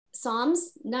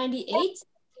Psalms 98,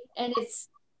 and it's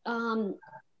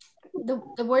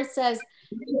the word says,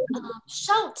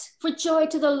 shout for joy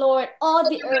to the Lord, all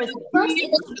the earth. Burst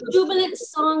into jubilant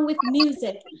song with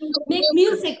music. Make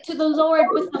music to the Lord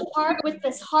with the harp, with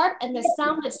this harp and the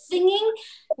sound of singing,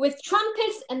 with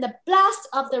trumpets and the blast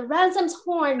of the ransom's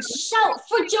horn. Shout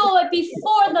for joy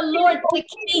before the Lord the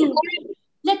King.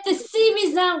 Let the sea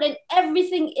resound and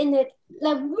everything in it,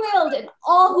 the world and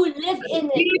all who live in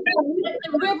it. Let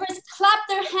the rivers clap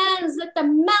their hands. Let the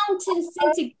mountains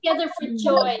sing together for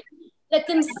joy. Let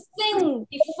them sing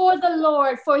before the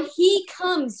Lord, for he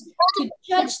comes to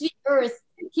judge the earth.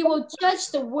 He will judge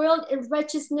the world in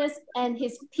righteousness and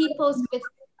his peoples with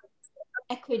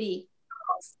equity.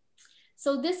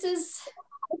 So this is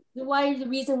the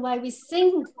reason why we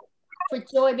sing for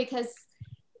joy, because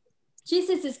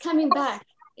Jesus is coming back,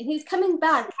 and he's coming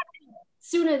back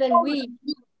sooner than we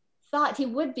thought he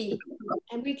would be,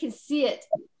 and we can see it.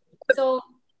 So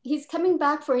he's coming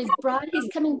back for his bride. He's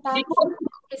coming back for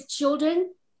his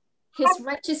children, his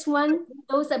righteous one,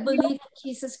 those that believe in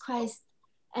Jesus Christ,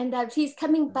 and that he's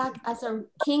coming back as a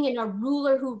king and a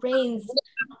ruler who reigns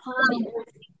upon the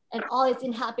earth and all its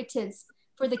inhabitants.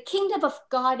 For the kingdom of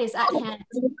God is at hand.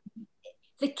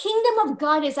 The kingdom of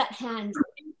God is at hand.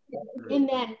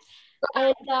 Amen.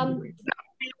 And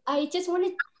I just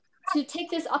wanted to take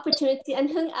this opportunity,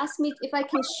 and Hung asked me if I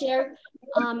can share,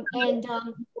 and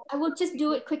I will just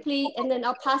do it quickly, and then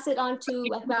I'll pass it on to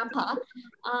Grandpa.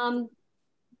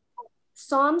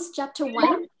 Psalms chapter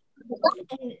 1,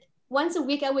 and once a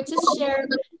week I would just share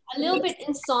a little bit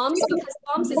in Psalms, because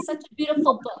Psalms is such a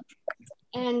beautiful book,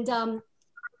 and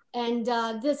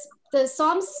the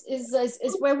Psalms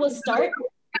is where we'll start.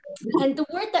 And the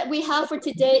word that we have for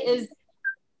today is,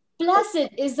 blessed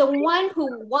is the one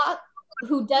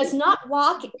who does not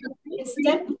walk in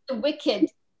step with the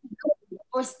wicked,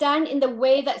 or stand in the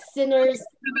way that sinners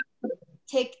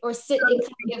take, or sit in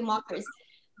company of mockers.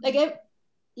 Like,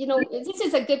 this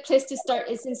is a good place to start.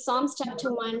 It's in Psalms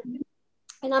chapter 1.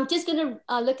 And I'm just going to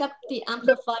look up the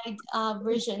Amplified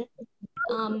version,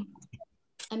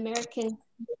 American.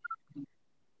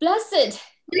 Blessed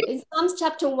in Psalms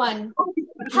chapter 1.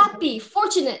 Happy,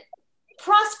 fortunate,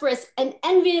 prosperous, and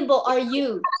enviable are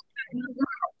you.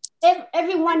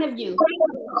 Every one of you.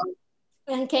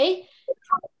 Okay?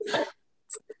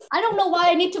 I don't know why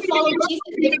I need to follow Jesus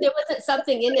if there wasn't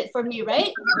something in it for me,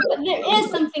 right? But there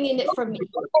is something in it for me.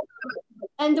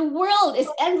 And the world is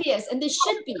envious, and they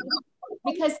should be,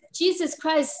 because Jesus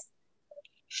Christ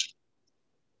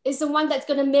is the one that's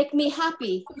going to make me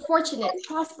happy, fortunate,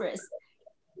 prosperous.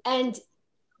 And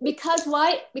because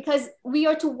why? Because we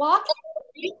are to walk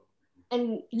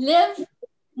and live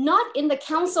not in the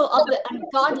counsel of the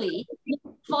ungodly,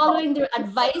 following their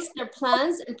advice, their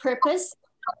plans and purpose,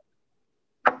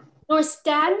 nor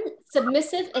stand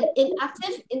submissive and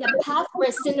inactive in the path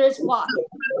where sinners walk.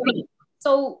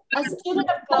 So as children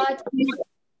of God,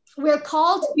 we're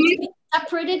called to be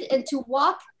separated and to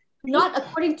walk not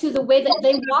according to the way that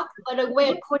they walk, but a way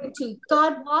according to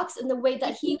God walks, and the way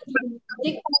that he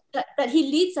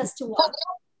leads us to walk.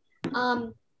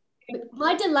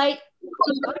 My delight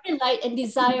and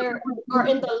desire are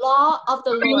in the law of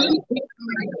the Lord,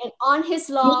 and on his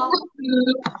law,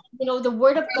 the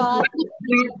word of God,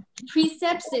 the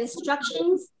precepts, the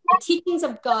instructions, the teachings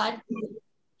of God,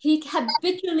 he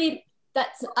habitually,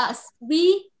 that's us,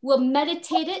 we will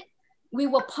meditate it, we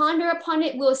will ponder upon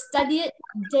it, we'll study it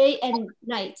day and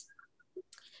night.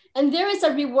 And there is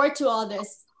a reward to all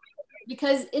this,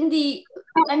 because in the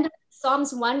end of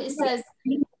Psalms 1, it says,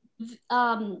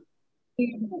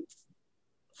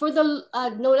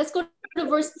 let's go to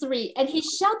verse 3. And he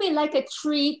shall be like a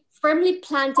tree firmly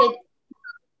planted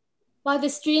by the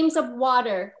streams of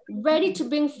water, ready to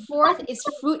bring forth its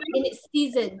fruit in its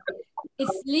season.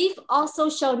 Its leaf also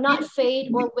shall not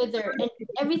fade or wither, and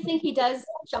everything he does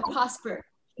shall prosper.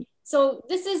 So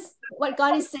this is what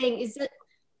God is saying, is that,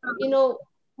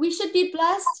 we should be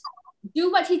blessed,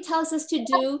 do what he tells us to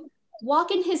do,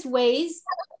 walk in his ways.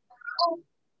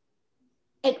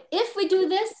 And if we do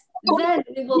this, then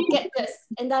we will get this.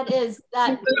 And that is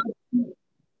that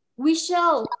we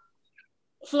shall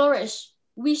flourish.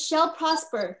 We shall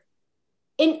prosper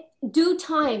in due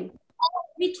time.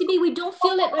 We don't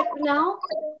feel it right now,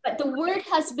 but the word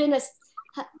has been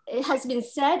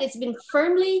said, it's been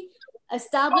firmly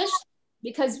established,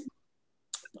 because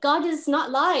God does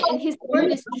not lie and his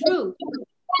word is true.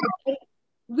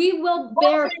 We will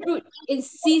bear fruit in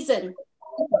season,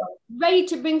 ready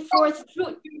to bring forth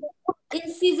fruit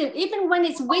in season. Even when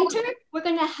it's winter, we're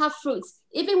going to have fruits.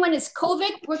 Even when it's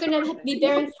COVID, we're going to be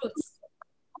bearing fruits.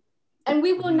 And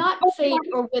we will not fade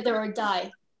or wither or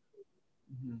die.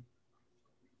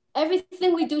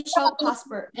 everything we do shall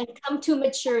prosper and come to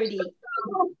maturity.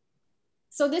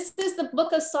 So this is the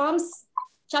book of Psalms,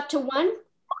 chapter 1.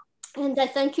 And I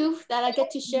thank you that I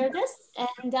get to share this.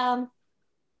 And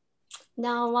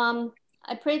now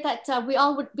I pray that we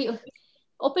all would be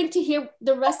open to hear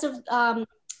the rest of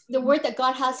the word that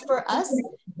God has for us.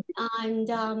 And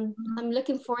I'm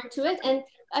looking forward to it. And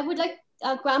I would like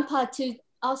Grandpa to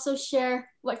also share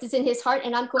what is in his heart.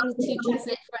 And I'm going to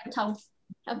translate for Tom.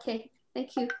 Okay,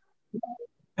 thank you.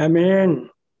 Amen.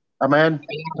 Amen.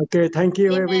 Okay, thank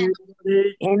you Amen.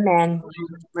 everybody. Amen.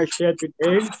 I shared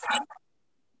today.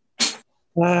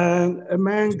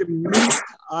 Among the myths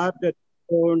of the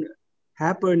throne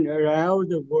happen around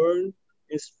the world,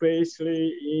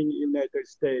 especially in United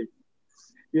States.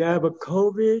 You have a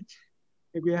COVID,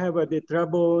 we have the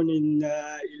trouble in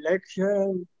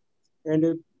election,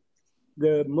 and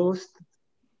the most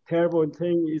terrible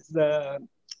thing is the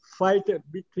fight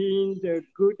between the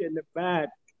good and the bad.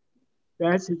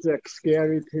 That is a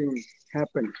scary thing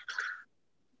happen.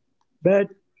 But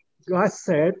God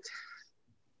said,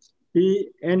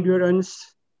 be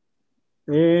endurance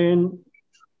and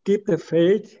keep the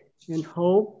faith and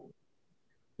hope,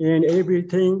 and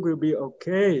everything will be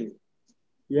okay.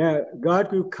 Yeah,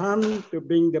 God will come to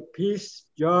bring the peace,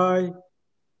 joy,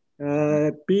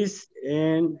 peace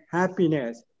and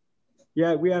happiness.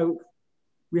 Yeah, we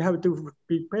have to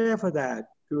prepare for that,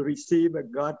 to receive a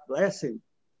God blessing.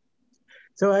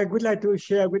 So I would like to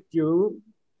share with you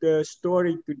the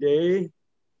story today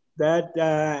that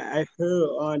I heard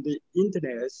on the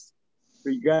internet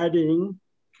regarding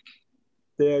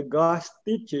the God's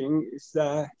teaching is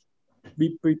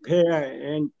be prepared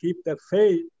and keep the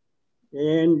faith,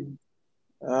 and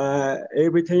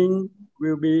everything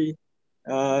will be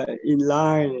in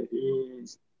line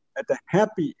at a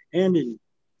happy ending.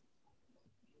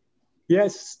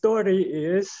 Yes, story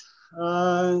is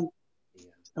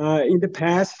in the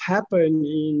past happened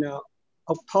in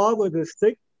October the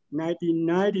 6th,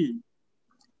 1990,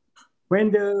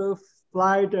 when the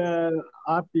flight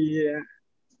of the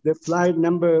flight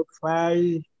number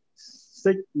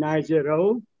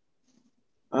 5690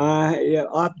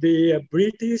 of the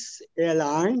British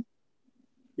airline.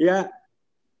 Yeah,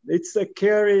 it's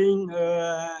carrying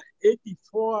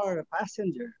 84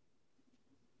 passengers.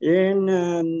 And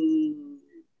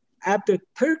after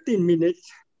 13 minutes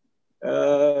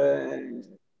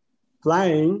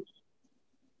flying,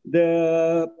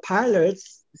 the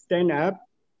pilots stand up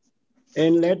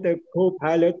and let the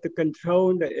co-pilot to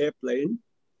control the airplane.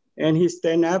 And he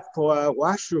stand up for a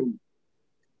washroom.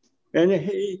 And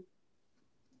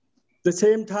the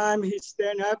same time he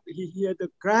stand up, he hear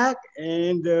the crack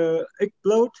and the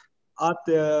explode of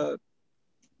the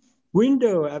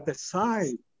window at the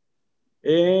side.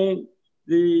 And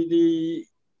the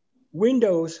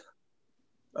windows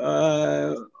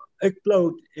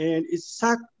explode, and it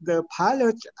sucked the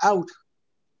pilot out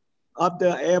of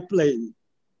the airplane.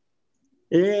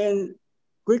 And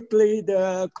quickly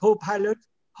the co-pilot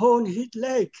hold his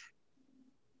leg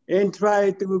and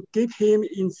try to keep him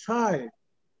inside.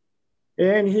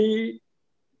 And he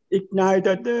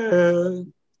ignited the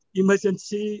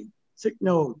emergency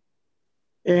signal.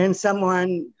 And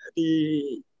someone,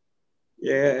 the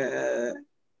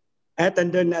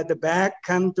attendant at the back,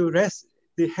 come to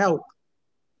the help.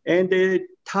 And they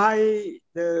tie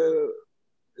the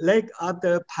leg of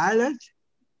the pilot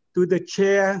to the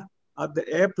chair of the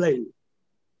airplane.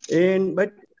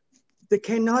 But they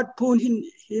cannot pull him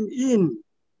in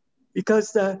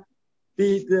because the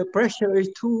pressure is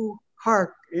too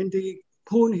hard, and they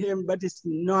pull him, but it's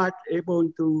not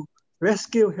able to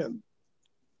rescue him.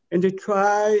 And they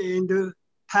try, and the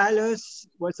pilot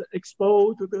was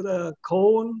exposed to the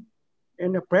cold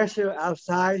and the pressure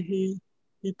outside. He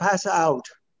passed out,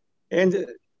 and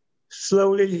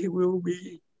slowly he will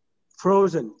be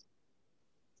frozen.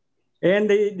 And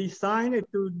they decided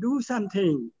to do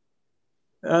something.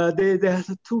 They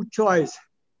have two choices.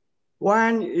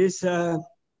 One is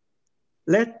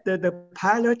let the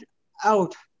pilot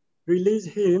out, release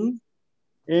him,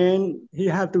 and he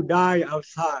have to die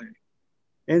outside.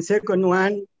 And second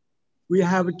one, we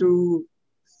have to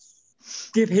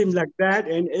keep him like that,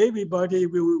 and everybody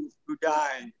will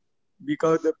die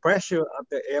because the pressure of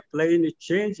the airplane is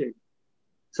changing.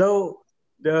 So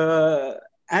the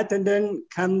attendant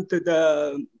come to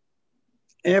the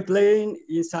airplane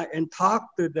inside and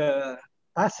talk to the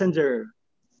passenger.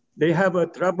 They have a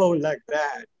trouble like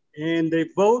that, and they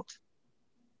vote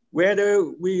whether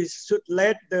we should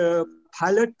let the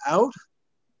pilot out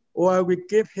or we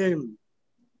give him,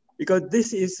 because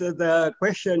this is the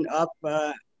question of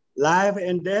life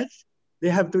and death. They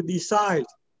have to decide.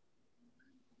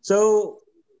 So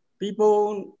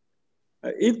people,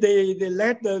 if they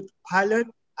let the pilot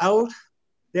out,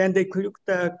 then they could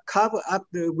cover up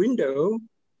the window,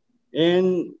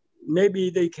 and maybe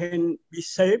they can be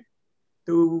safe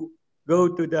to go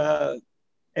to the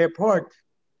airport.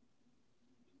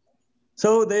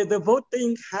 So the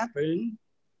voting happened,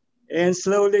 and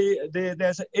slowly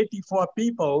there's 84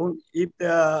 people. If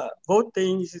the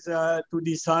voting is to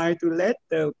decide to let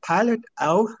the pilot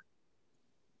out,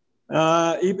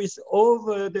 if it's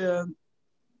over the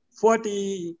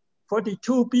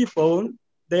 42 people,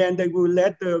 then they will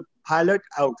let the pilot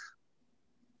out.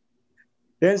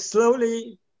 Then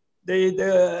slowly, they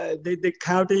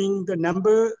counting the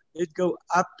number, it go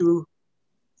up to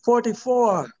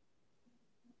 44.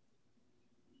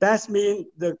 That means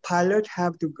the pilot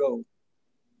have to go.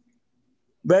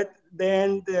 But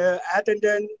then the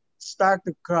attendant start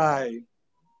to cry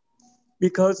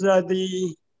because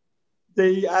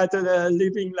they are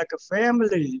living like a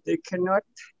family. They cannot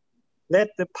let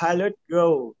the pilot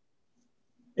go.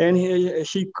 And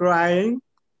she crying,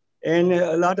 and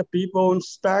a lot of people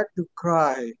start to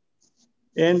cry.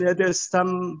 And there's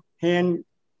some hand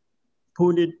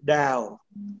put it down,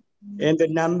 and the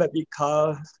number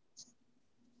becomes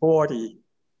 40.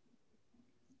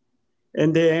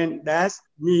 And then that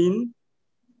means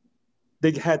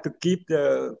they had to keep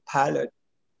the pilot.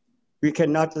 We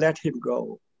cannot let him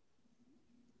go.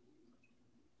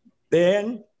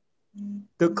 Then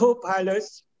the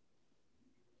co-pilots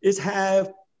is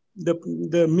have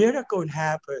the miracle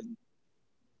happen.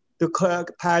 The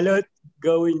pilot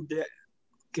going there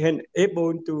can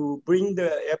able to bring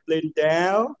the airplane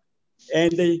down,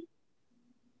 and they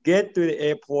get to the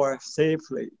airport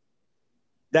safely.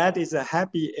 That is a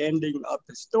happy ending of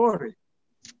the story.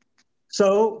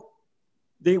 So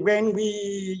when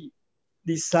we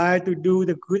decide to do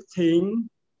the good thing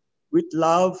with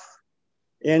love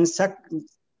and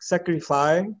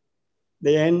sacrifice,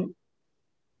 then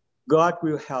God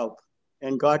will help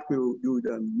and God will do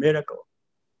the miracle.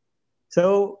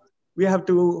 So we have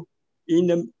to,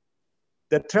 in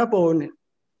the trouble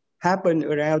happen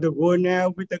around the world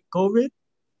now with the COVID,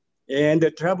 and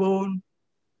the trouble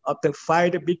of the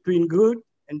fight between good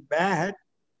and bad,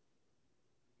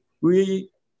 we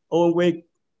always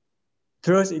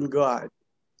trust in God,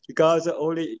 because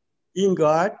only in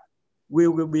God we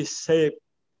will be safe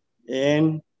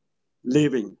and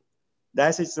living.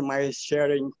 That is my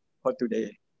sharing for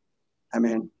today.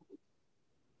 Amen.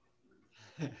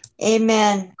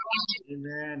 Amen.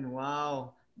 Amen.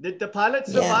 Wow. Did the pilot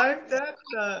survive that?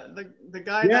 The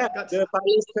guy that got the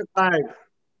pilot survived.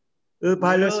 The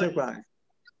pilot Really? survived.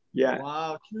 Yeah.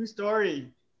 Wow, true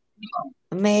story.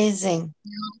 Amazing.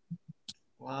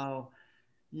 Wow.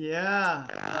 Yeah.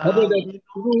 The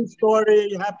true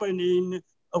story happened in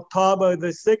October the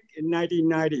 6th in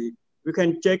 1990. You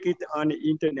can check it on the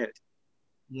internet.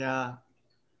 Yeah.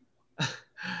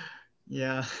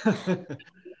 Yeah.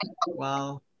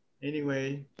 Wow.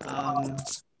 Anyway,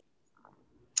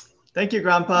 thank you,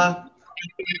 Grandpa.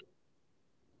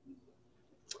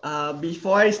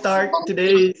 Before I start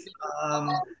today's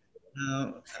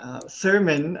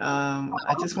sermon,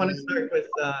 I just want to start with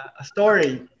a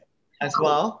story as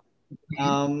well.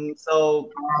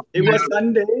 So it was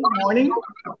Sunday morning,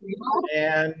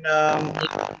 and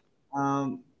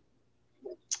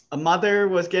a mother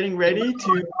was getting ready to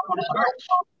go to church.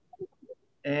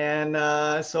 And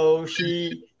so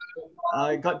she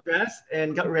got dressed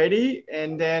and got ready,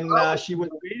 and then she was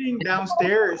waiting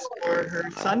downstairs for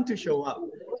her son to show up.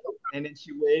 And then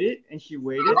she waited and she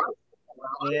waited,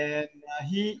 and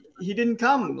he didn't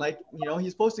come. Like, you know,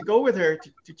 he's supposed to go with her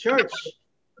to church.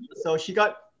 So she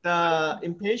got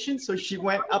impatient, so she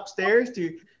went upstairs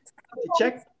to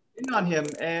check in on him.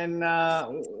 And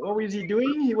what was he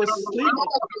doing? He was sleeping.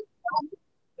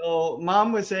 So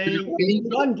mom was saying,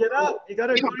 "Son, get up, you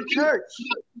gotta go to church."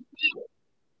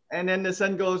 And then the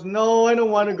son goes, "No, I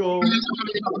don't want to go."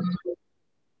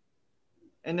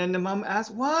 And then the mom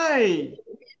asked, "Why?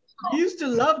 You used to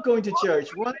love going to church.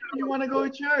 Why do you want to go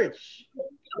to church?"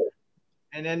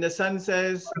 And then the son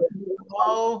says,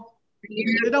 "Well,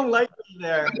 they don't like me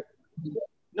there.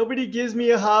 Nobody gives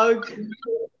me a hug.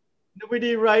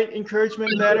 Nobody write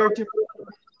encouragement letter to me.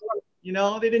 You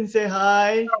know, they didn't say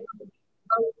hi."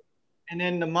 And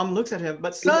then the mom looks at him,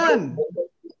 "But son,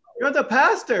 you're the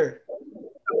pastor."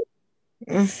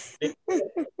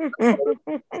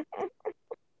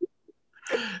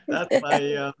 That's my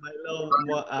my little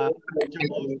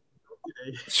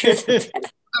today.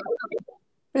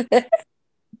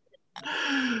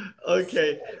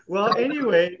 Okay. Well,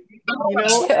 anyway, you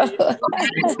know, I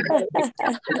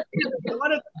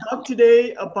want to talk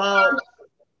today about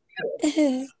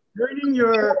turning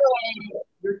your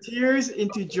tears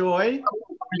into joy,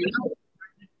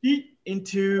 defeat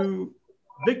into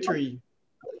victory.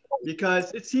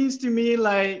 Because it seems to me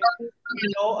like,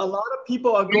 a lot of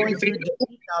people are going through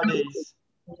defeat nowadays.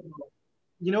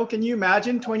 Can you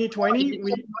imagine 2020?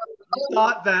 We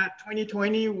thought that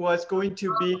 2020 was going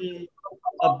to be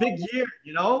a big year,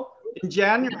 in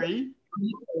January.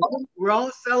 We're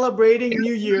all celebrating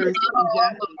New Year's in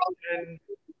January.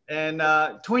 And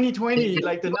 2020,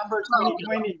 like the number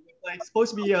 2020, like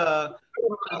supposed to be a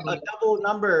double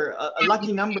number, a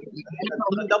lucky number,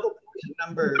 a double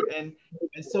number. And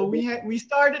so we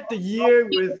started the year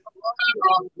with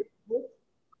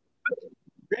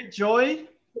great joy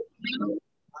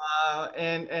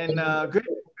and great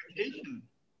expectation.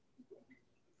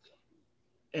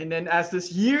 And then as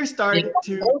this year started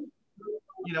to,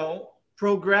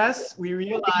 progress, we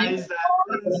realized that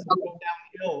things go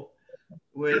downhill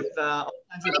with all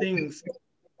kinds of things,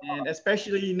 and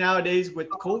especially nowadays with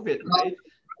COVID, right?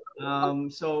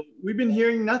 So we've been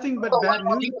hearing nothing but bad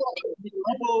news.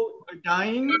 People are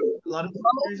dying, a lot of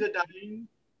families are dying,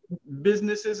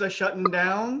 businesses are shutting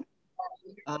down.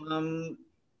 And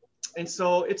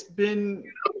so it's been,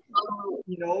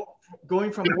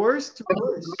 going from worse to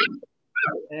worse.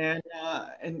 And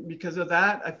because of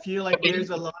that, I feel like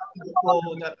there's a lot of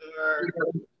people that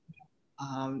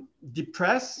are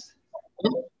depressed.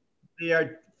 They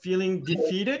are feeling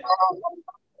defeated.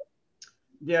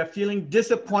 They are feeling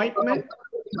disappointment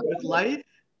with life.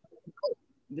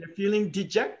 They're feeling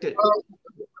dejected.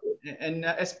 And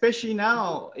especially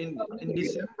now in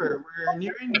December, we're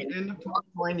nearing the end of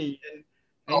 2020,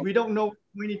 and we don't know what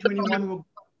 2021 will be,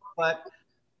 but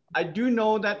I do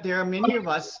know that there are many of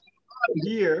us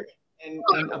here and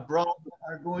abroad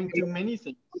are going through many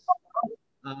things.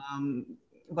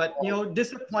 But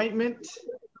disappointment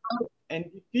and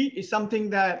defeat is something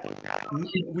that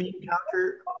we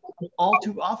encounter all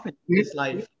too often in this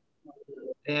life.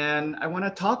 And I want to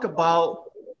talk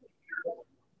about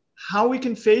how we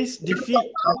can face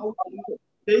defeat, how we can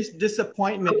face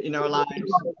disappointment in our lives,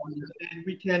 and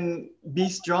we can be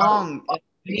strong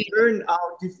and turn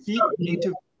our defeat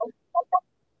into.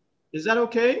 Is that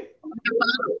okay?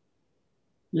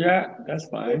 Yeah, that's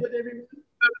fine.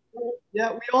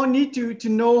 Yeah, we all need to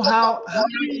know how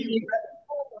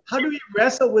do we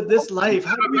wrestle with this life?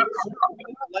 How do we cope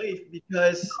with life?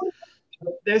 Because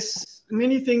there's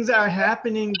many things that are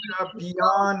happening that are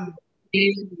beyond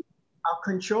our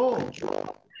control,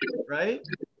 right?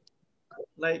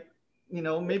 Like,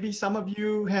 maybe some of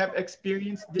you have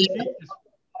experienced defeat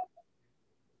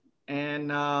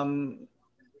and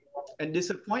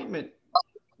disappointment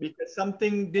because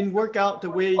something didn't work out the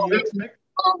way you expected,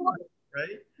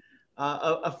 right?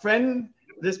 A friend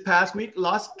this past week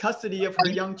lost custody of her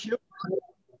young children,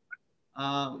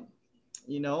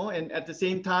 and at the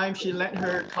same time she lent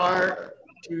her car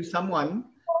to someone,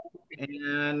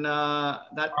 and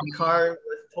that car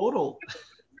was totaled.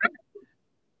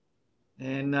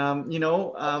 And I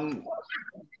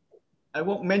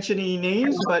won't mention any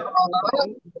names, but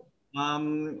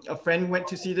a friend went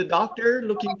to see the doctor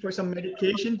looking for some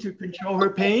medication to control her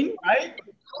pain, right?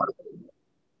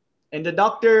 And the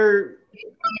doctor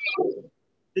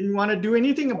didn't want to do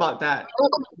anything about that,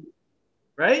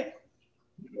 right?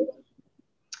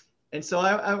 And so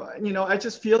I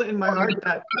just feel it in my heart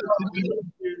that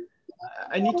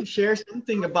I need to share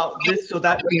something about this so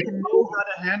that we can know how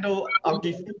to handle our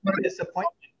defeat and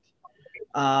disappointment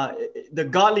the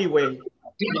godly way,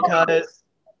 because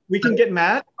we can get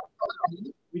mad,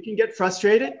 we can get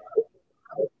frustrated,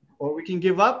 or we can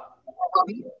give up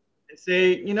and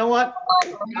say, you know what,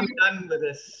 I'm done with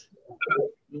this.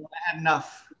 I had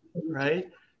enough, right?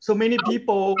 So many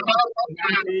people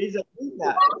nowadays do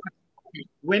that.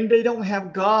 When they don't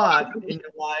have God in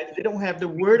their lives, they don't have the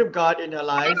Word of God in their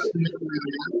lives,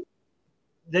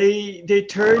 they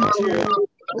turn to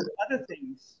other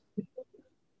things.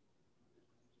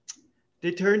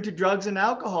 They turn to drugs and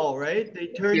alcohol, right? They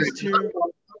turn to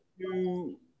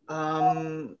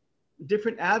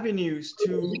different avenues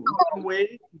to run away,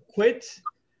 to quit.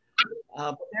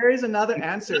 There is another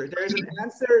answer. There is an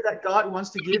answer that God wants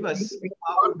to give us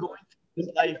while we're going through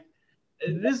this life.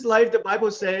 In this life, the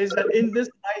Bible says that in this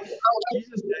life,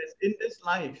 Jesus says, in this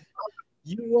life,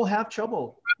 you will have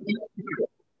trouble.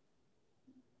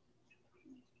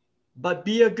 But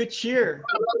be of good cheer.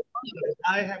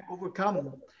 I have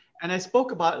overcome. And I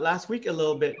spoke about it last week a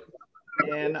little bit.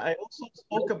 And I also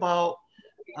spoke about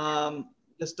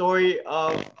the story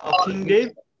of King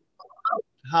David.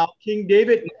 How King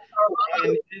David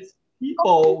and his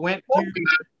people went to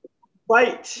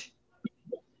fight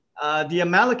the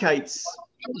Amalekites.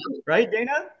 Right,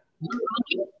 Dana?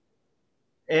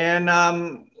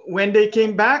 And when they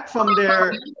came back from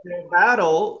their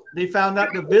battle, they found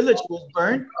out the village was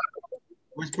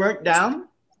burnt down,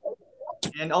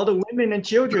 and all the women and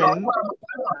children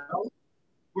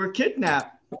were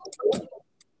kidnapped.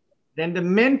 Then the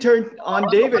men turned on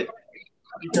David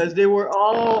because they were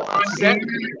all upset.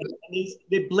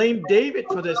 They blamed David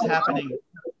for this happening.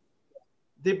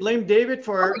 They blamed David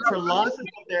for losses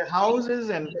of their houses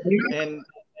and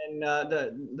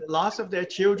the loss of their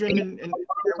children and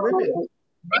their women.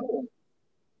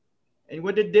 And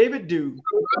what did David do?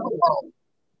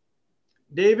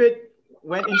 David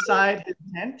went inside his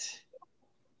tent,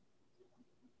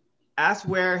 asked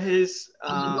where his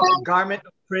garment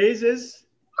of praise is.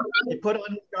 He put on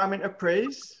his garment of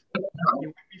praise. He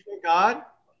went before God.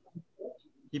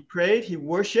 He prayed, he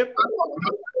worshiped,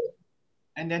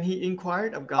 and then he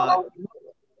inquired of God.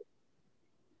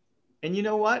 And you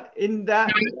know what? In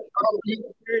that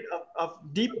period of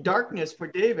deep darkness for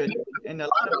David and a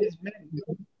lot of his men,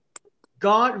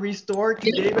 God restored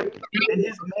to David and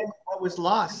his men what was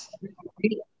lost.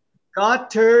 God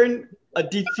turned a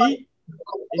defeat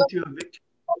into a victory.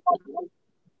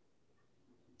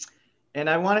 And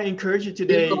I want to encourage you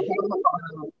today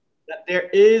that there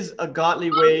is a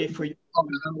godly way for you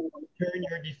to turn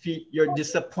your defeat, your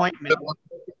disappointment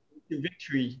to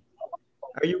victory.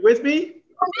 Are you with me?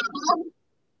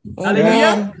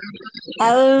 Amen.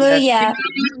 Hallelujah. Yes.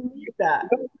 You need that.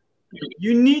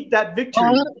 You need that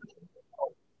victory.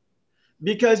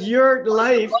 Because your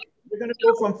life, you're going to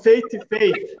go from faith to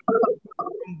faith,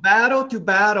 from battle to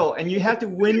battle, and you have to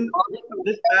win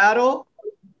this battle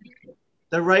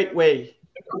the right way.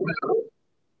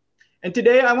 And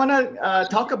today I want to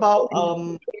talk about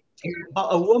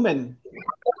a woman,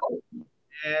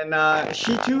 and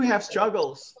she too has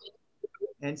struggles.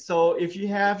 And so if you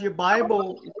have your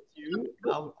Bible with you,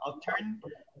 I'll turn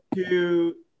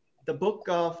to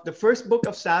the first book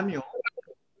of Samuel,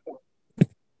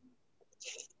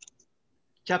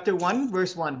 chapter 1,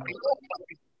 verse 1.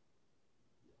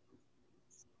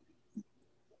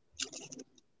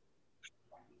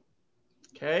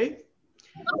 Okay,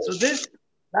 so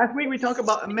last week we talked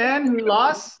about a man who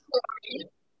lost,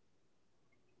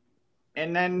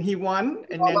 and then he won,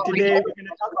 and then today we're going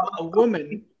to talk about a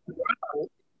woman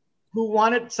who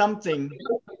wanted something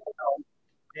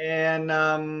and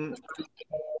had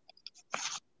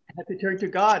to turn to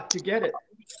God to get it.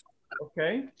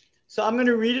 Okay, so I'm going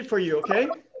to read it for you. Okay.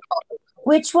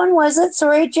 Which one was it?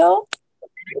 Sorry, Joe.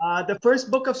 The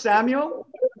first book of Samuel.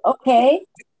 Okay.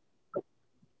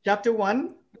 Chapter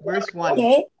 1, verse 1.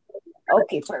 Okay.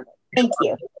 Okay, perfect. Thank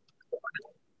you.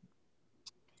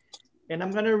 And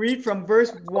I'm going to read from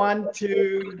verse 1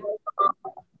 to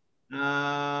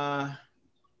let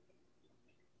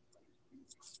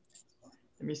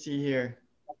me see here.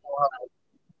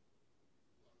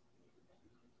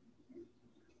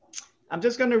 I'm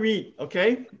just going to read,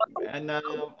 okay? And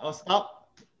I'll stop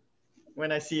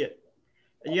when I see it.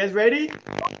 Are you guys ready?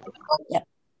 Yeah.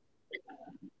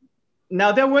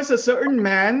 Now there was a certain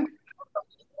man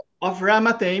of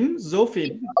Ramathaim,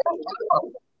 Zophim,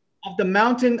 of the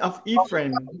mountain of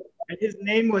Ephraim, and his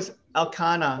name was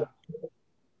Elkanah,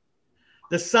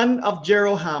 the son of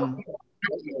Jeroham,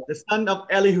 the son of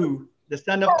Elihu, the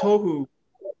son of Tohu,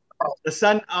 the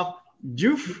son of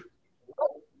Juph,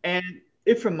 and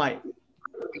Ephraimite.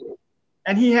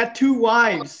 And he had two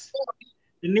wives.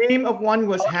 The name of one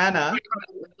was Hannah.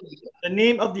 The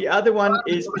name of the other one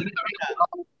is Peninnah.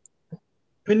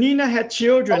 Peninnah had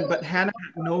children, but Hannah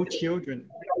had no children.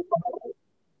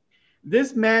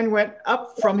 This man went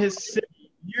up from his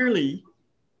city yearly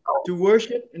to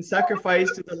worship and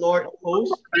sacrifice to the Lord of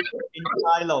hosts in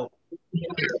Shiloh.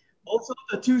 Also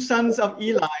the two sons of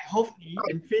Eli, Hophni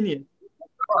and Phinehas,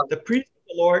 the priests of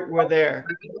the Lord, were there.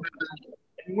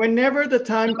 And whenever the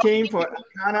time came for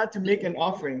Elkanah to make an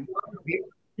offering,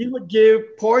 he would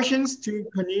give portions to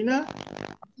Peninnah,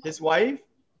 his wife,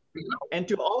 and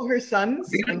to all her sons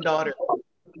and daughters.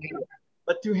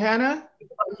 But to Hannah,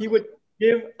 he would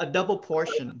give a double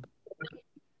portion.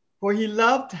 For he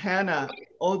loved Hannah,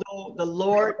 although the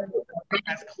Lord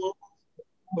has closed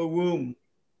her womb.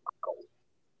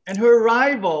 And her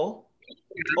rival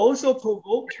also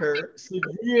provoked her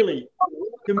severely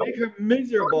to make her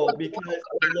miserable because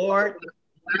the Lord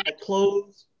had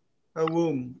closed her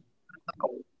womb.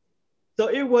 So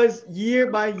it was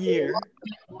year by year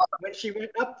when she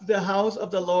went up to the house of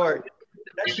the Lord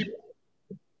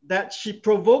that she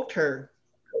provoked her.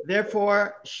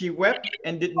 Therefore she wept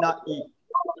and did not eat.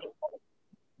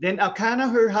 Then Elkanah,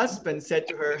 her husband, said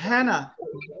to her, Hannah,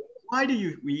 why do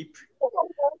you weep?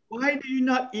 Why do you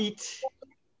not eat?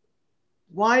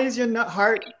 Why is your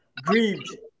heart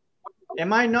grieved?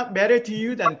 Am I not better to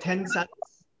you than 10 sons?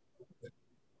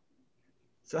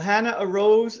 So Hannah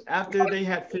arose after they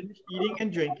had finished eating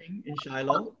and drinking in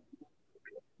Shiloh.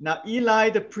 Now Eli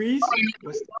the priest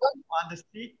was on the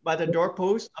seat by the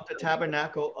doorpost of the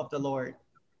tabernacle of the Lord.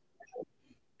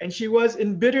 And she was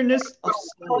in bitterness of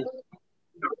soul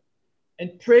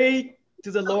and prayed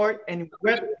to the Lord and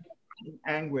wept in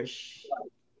anguish.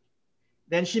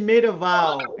 Then she made a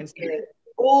vow and said,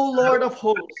 O Lord of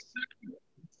hosts,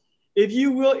 if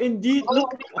you will indeed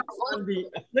look upon the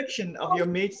affliction of your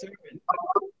maidservant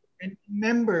and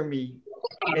remember me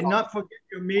and not forget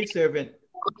your maidservant,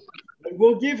 but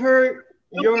will give her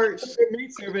your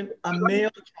maidservant a male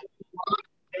child,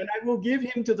 and I will give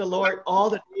him to the Lord all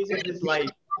the days of his life,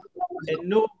 and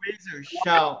no razor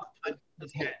shall touch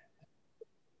his head.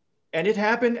 And it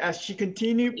happened as she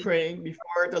continued praying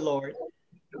before the Lord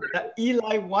that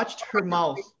Eli watched her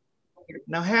mouth.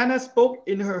 Now Hannah spoke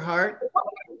in her heart,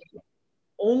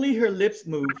 only her lips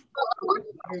moved,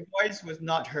 her voice was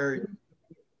not heard.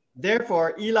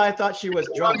 Therefore Eli thought she was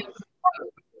drunk.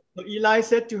 So Eli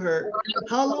said to her,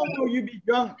 how long will you be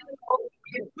drunk?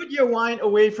 Put your wine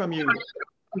away from you.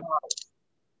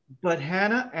 But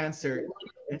Hannah answered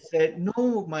and said,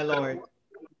 no, my Lord,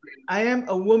 I am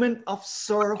a woman of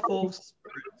sorrowful spirit.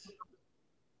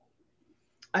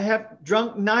 I have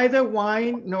drunk neither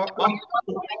wine nor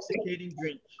intoxicating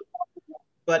drink,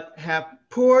 but have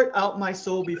poured out my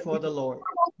soul before the Lord.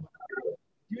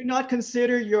 Do not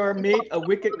consider your maid a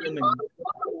wicked woman,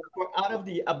 for out of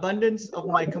the abundance of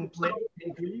my complaint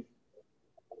and grief,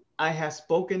 I have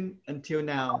spoken until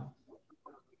now.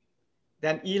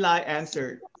 Then Eli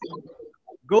answered,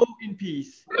 go in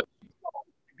peace. The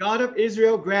God of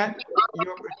Israel grant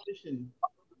your petition,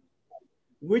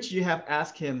 which you have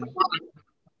asked him.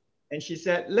 And she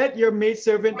said, let your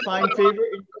maidservant find favor in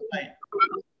your sight.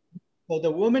 So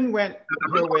the woman went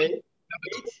her way,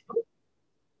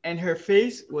 and her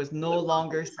face was no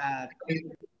longer sad.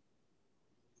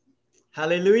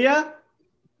 Hallelujah.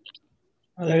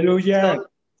 Hallelujah.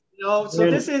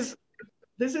 So this is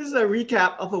a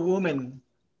recap of a woman.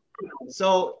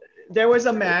 So there was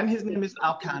a man, his name is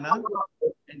Elkanah,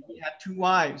 and he had 2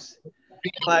 wives.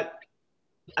 But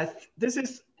this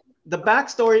is the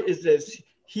backstory is this.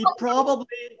 He probably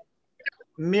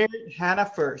married Hannah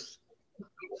first.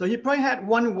 So he probably had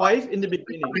 1 wife in the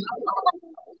beginning.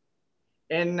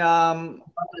 And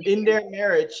in their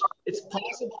marriage, it's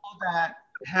possible that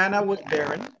Hannah was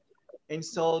barren. And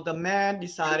so the man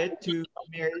decided to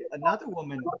marry another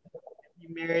woman. He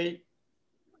married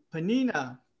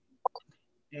Peninnah.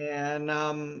 And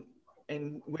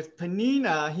with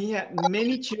Peninnah, he had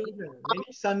many children,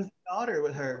 many sons and daughters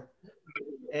with her.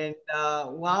 And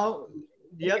while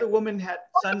the other woman had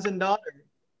sons and daughters,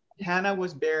 Hannah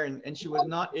was barren and she was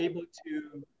not able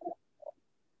to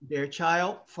bear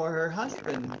child for her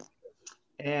husband.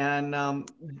 And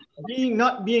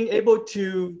not being able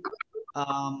to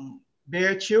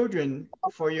bear children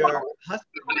for your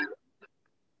husband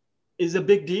is a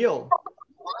big deal.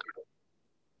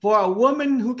 For a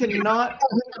woman who cannot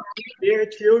bear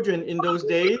children in those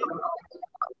days,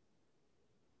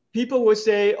 people would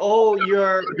say, oh,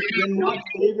 you're not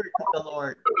favored of the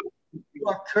Lord. You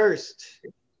are cursed.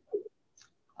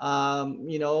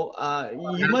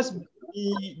 You must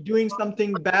be doing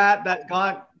something bad that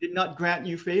God did not grant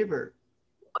you favor.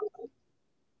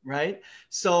 Right?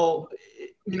 So,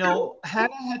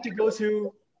 Hannah had to go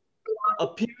through a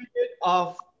period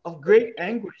of great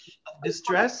anguish, of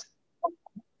distress.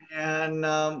 And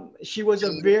she was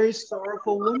a very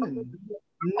sorrowful woman.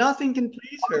 Nothing can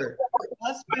please her. Her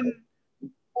husband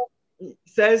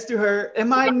says to her,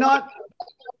 am I not,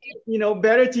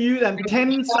 better to you than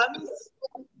 10 sons?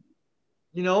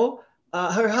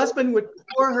 Her husband would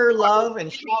pour her love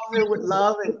and shower her with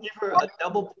love and give her a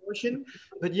double portion,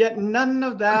 but yet none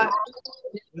of that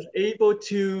was able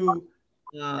to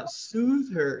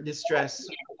soothe her distress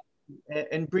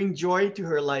and bring joy to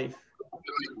her life.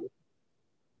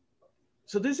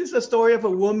 So this is a story of a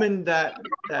woman that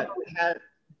had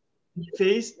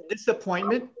faced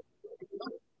disappointment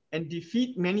and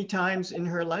defeat many times in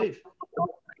her life.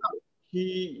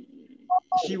 She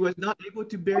was not able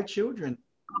to bear children.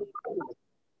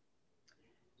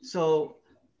 So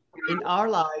in our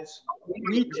lives,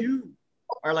 we too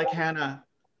are like Hannah.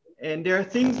 And there are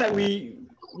things that we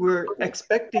were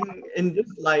expecting in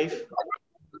this life,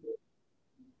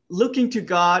 looking to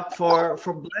God for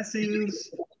blessings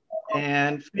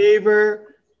and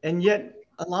favor, and yet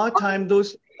a lot of time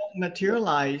those don't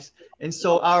materialize. And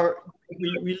so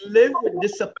we live with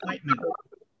disappointment.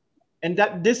 And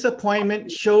that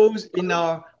disappointment shows in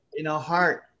our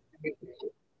heart.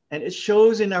 and it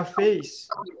shows in our face,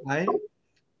 right?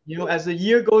 You know, as the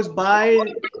year goes by,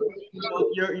 you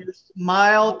know, your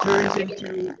smile turns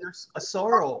into a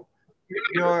sorrow.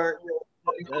 You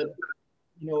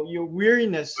know, your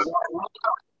weariness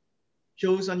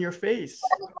shows on your face,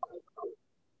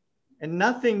 and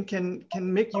nothing can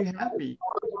make you happy.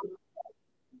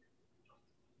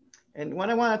 And what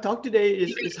I want to talk today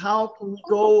is how can we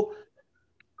go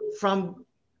from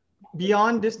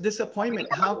beyond this disappointment?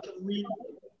 How can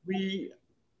we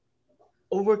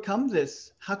overcome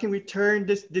this? How can we turn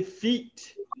this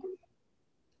defeat?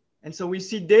 And so we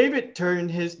see David turn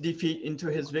his defeat into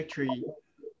his victory.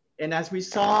 And as we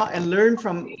saw and learned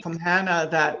from Hannah,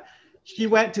 that she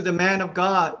went to the man of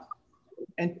God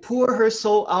and poured her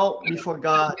soul out before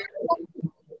God.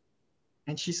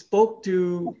 And she spoke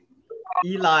to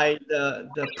Eli,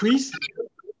 the priest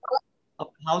of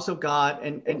the house of God.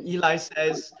 And Eli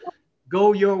says,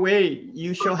 go your way,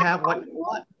 you shall have what you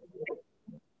want.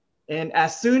 And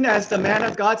as soon as the man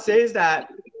of God says that,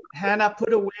 Hannah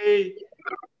put away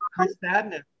her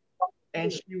sadness,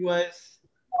 and she was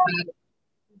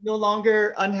no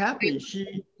longer unhappy.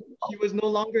 She was no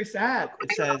longer sad,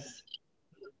 it says.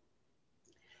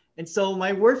 And so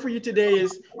my word for you today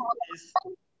is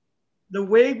the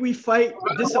way we fight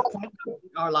disappointment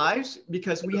in our lives,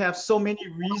 because we have so many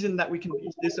reasons that we can be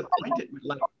disappointed with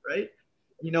life, right?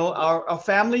 You know, our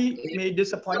family may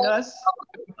disappoint us.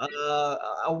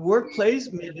 Our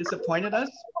workplace may disappoint us.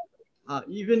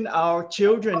 Even our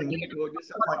children will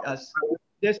disappoint us.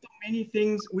 There's so many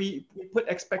things we put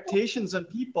expectations on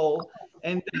people,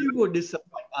 and they will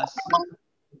disappoint us.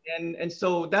 And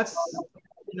so that's,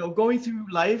 you know, going through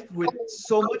life with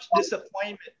so much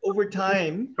disappointment over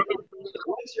time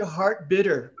makes your heart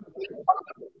bitter.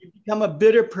 You become a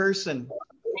bitter person.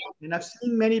 And I've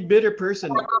seen many bitter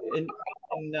person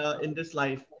in this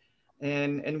life.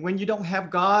 And when you don't have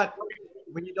God,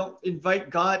 when you don't invite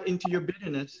God into your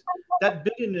bitterness, that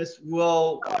bitterness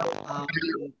will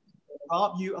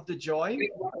rob you of the joy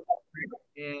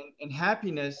and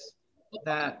happiness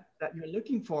that you're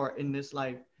looking for in this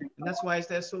life. And that's why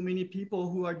there's so many people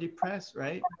who are depressed,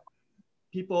 right?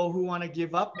 People who want to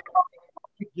give up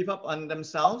on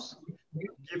themselves,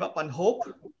 give up on hope,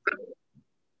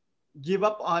 give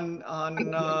up on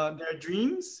their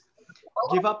dreams,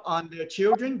 give up on their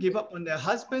children, give up on their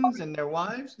husbands and their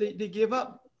wives. They give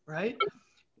up, right?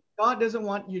 God doesn't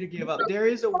want you to give up. There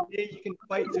is a way you can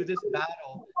fight through this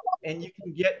battle and you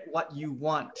can get what you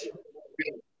want.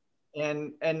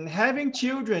 And having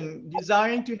children,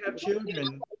 desiring to have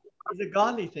children is a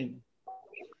godly thing.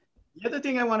 The other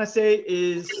thing I want to say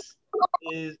is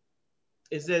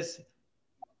this: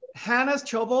 Hannah's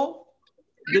trouble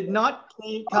did not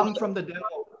come from the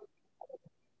devil.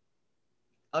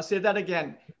 I'll say that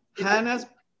again. Hannah's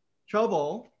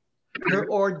trouble, her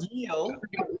ordeal,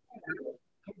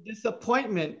 her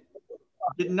disappointment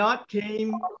did not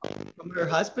came from her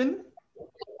husband.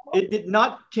 It did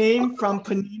not came from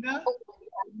Penina,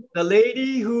 the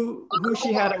lady who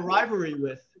she had a rivalry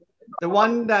with, the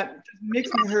one that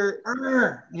makes her,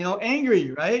 you know,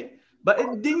 angry, right? But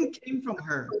it didn't came from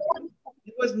her.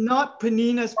 It was not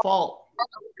Penina's fault.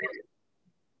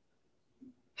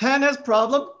 Hannah's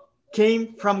problem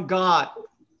came from God.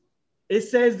 It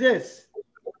says this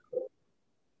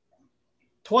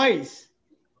twice.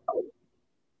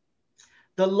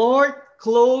 The Lord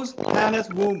closed Hannah's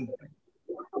womb.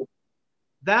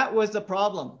 That was the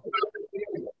problem.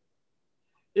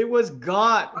 It was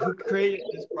God who created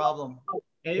this problem.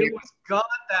 And it was God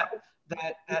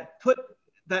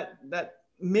that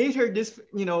made her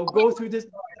go through this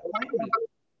disappointment.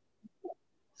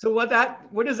 So what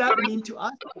does that mean to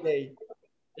us today?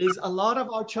 Is a lot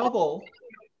of our trouble,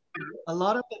 a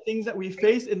lot of the things that we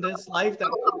face in this life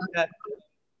that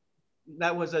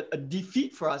was a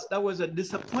defeat for us, that was a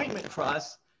disappointment for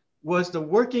us, was the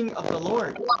working of the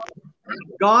Lord.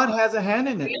 God has a hand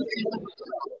in it.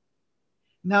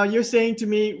 Now you're saying to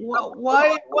me, well,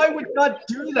 why would God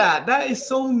do that? That is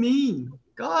so mean.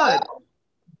 God,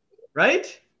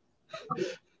 right?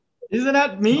 Isn't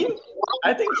that mean?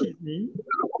 I think he's mean.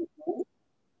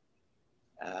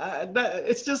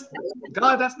 It's just,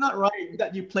 God, that's not right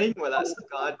that you're playing with us,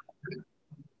 God.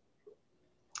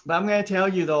 But I'm going to tell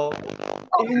you though,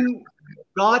 in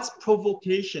God's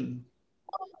provocation,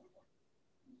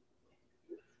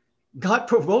 God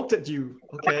provoked you,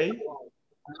 okay?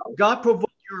 God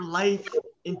provoked your life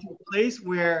into a place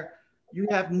where you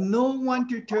have no one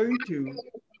to turn to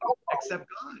except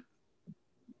God.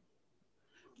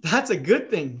 That's a good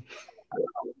thing.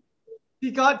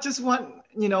 See, God just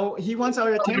he wants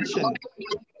our attention.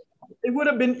 It would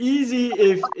have been easy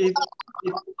if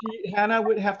Hannah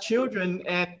would have children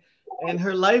and and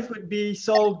her life would be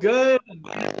so good.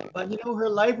 But you know, her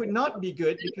life would not be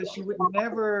good because she would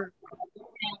never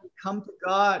come to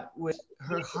God with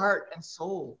her heart and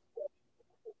soul.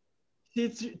 See,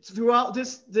 throughout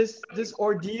this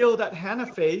ordeal that Hannah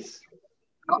faced,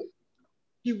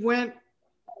 she went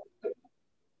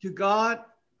to God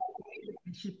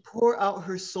and she poured out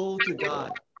her soul to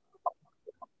God.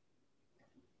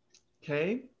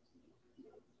 Okay?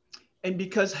 And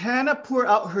because Hannah poured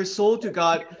out her soul to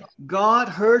God, God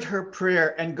heard her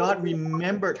prayer and God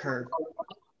remembered her.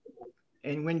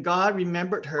 And when God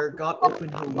remembered her, God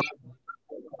opened her womb.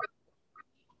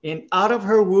 And out of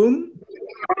her womb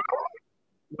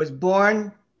was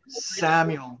born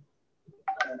Samuel.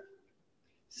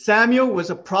 Samuel was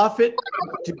a prophet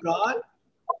to God,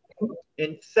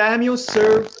 and Samuel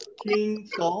served King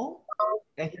Saul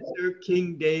and he served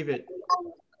King David.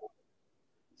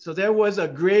 So there was a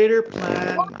greater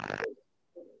plan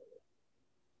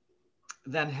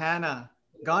than Hannah.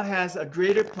 God has a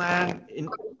greater plan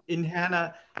in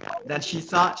Hannah than she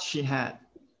thought she had.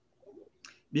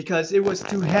 Because it was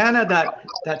to Hannah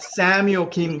that Samuel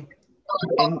came,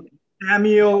 and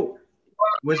Samuel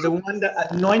was the one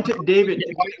that anointed David to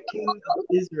be king of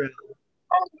Israel.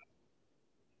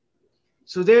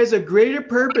 So there's a greater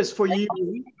purpose for you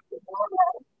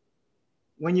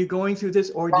when you're going through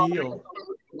this ordeal,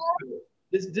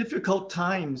 these difficult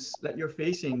times that you're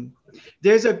facing.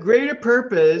 There's a greater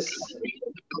purpose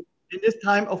in this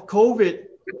time of COVID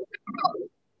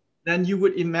than you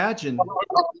would imagine.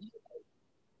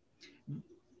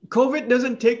 COVID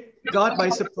doesn't take God by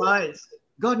surprise.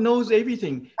 God knows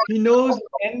everything. He knows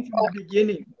the end from the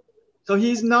beginning. So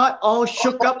he's not all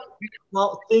shook up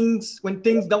about things when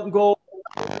things don't go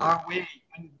our way,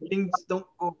 when things don't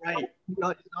go right.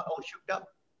 God is not all shook up.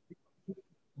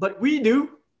 But we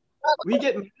do. We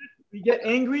get mad, we get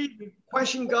angry, we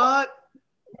question God,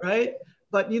 right?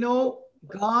 But you know,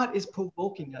 God is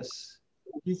provoking us.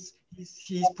 He's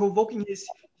provoking us.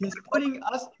 He's putting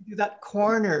us into that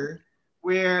corner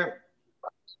where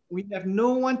we have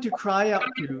no one to cry out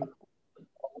to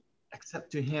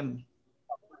except to him.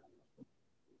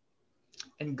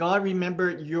 And God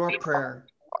remembered your prayer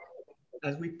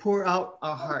as we pour out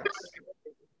our hearts,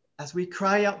 as we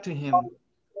cry out to him.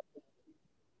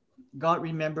 God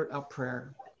remembered our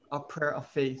prayer of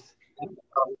faith,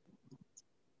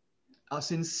 our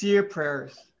sincere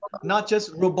prayers, not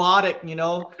just robotic, you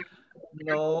know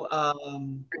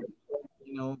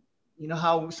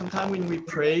how sometimes when we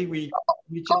pray, we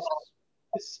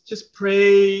just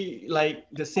pray like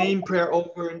the same prayer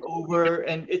over and over,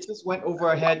 and it just went over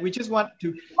our head. We just want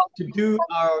to do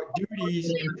our duties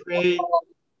and pray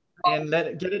and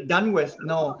get it done with.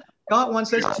 No, God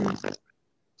wants us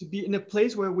to be in a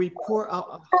place where we pour out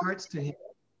our hearts to him.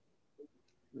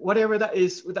 Whatever that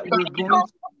is that we're going through,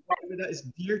 whatever that is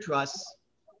dear to us,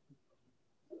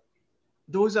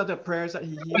 those are the prayers that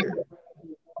he hears.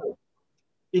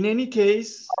 In any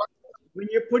case, when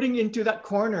you're putting into that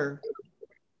corner,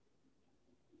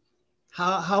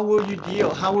 how will you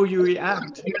deal? How will you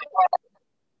react?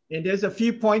 And there's a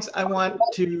few points I want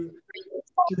to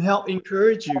help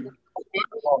encourage you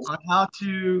on how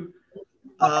to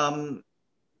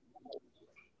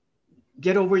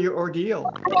get over your ordeal,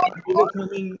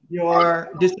 overcoming your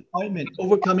disappointment,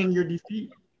 overcoming your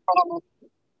defeat,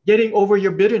 getting over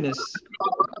your bitterness.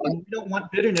 And we don't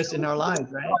want bitterness in our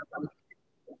lives, right?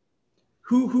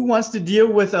 Who wants to deal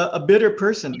with a bitter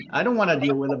person? I don't want to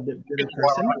deal with a bitter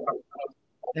person.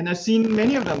 And I've seen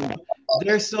many of them.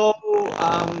 They're so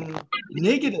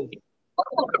negative.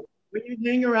 When you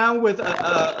hang around with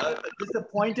a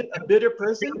disappointed, a bitter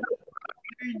person,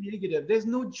 very negative. There's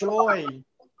no joy.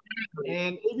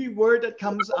 And every word that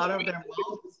comes out of their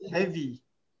mouth is heavy.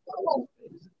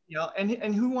 You know,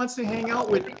 and who wants to hang out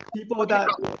with people that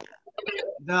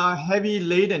are heavy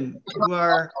laden, who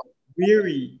are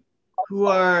weary, who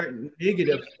are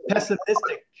negative,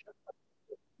 pessimistic?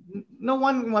 No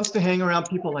one wants to hang around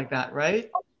people like that, right?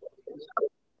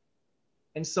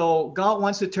 And so God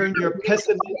wants to turn your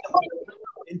pessimism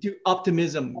into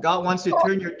optimism. God wants to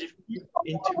turn your defeat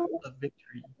into a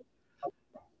victory.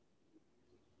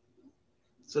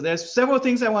 So there's several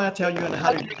things I want to tell you on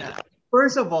how to do that.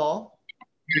 First of all,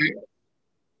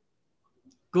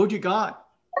 go to God.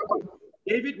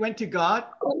 David went to God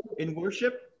in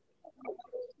worship.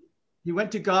 He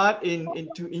went to God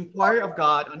to inquire of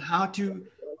God on how to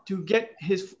get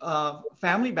his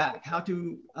family back, how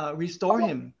to restore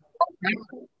him.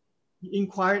 He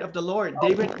inquired of the Lord.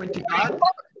 David went to God,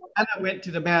 and I went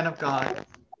to the man of God.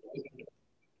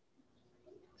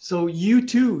 So you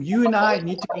too, you and I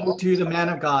need to go to the man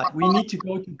of God. We need to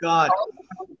go to God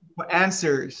for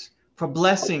answers, for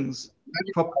blessings,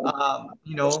 for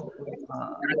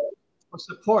for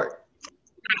support.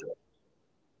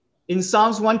 In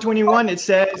Psalms 121, it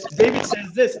says, David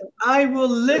says this, I will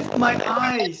lift my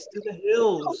eyes to the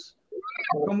hills,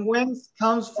 from whence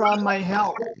comes from my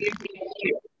help.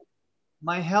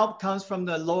 My help comes from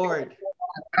the Lord,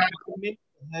 who made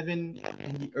heaven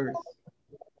and the earth.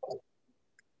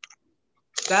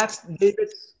 That's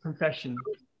David's confession.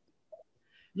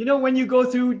 You know, when you go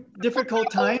through difficult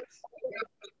times,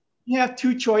 you have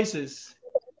two choices.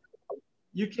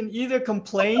 You can either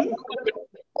complain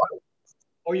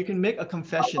or you can make a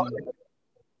confession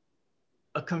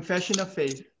of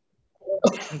faith.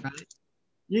 Right?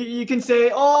 You can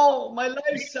say, oh, my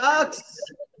life sucks.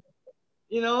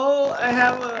 You know, I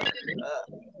have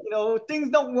things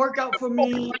don't work out for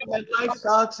me. My life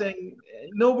sucks and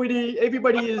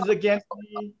everybody is against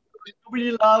me.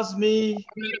 Nobody loves me.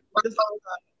 This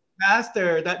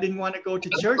pastor that didn't want to go to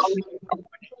church,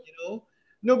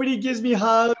 nobody gives me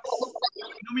hugs.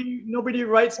 Nobody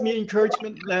writes me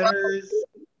encouragement letters.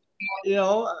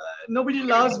 Nobody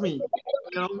loves me.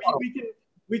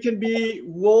 We can be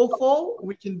woeful.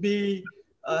 We can be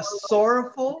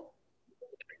sorrowful.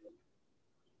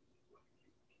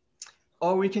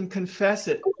 Or we can confess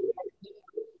it.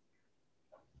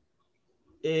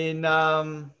 In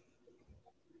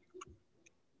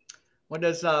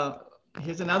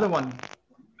here's another one.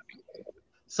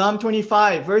 Psalm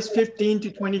 25, verse 15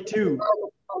 to 22.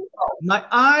 My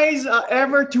eyes are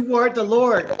ever toward the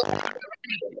Lord,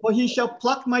 for he shall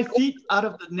pluck my feet out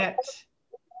of the net.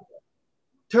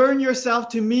 Turn yourself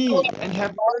to me and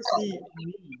have mercy on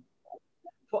me,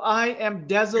 for I am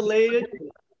desolated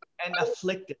and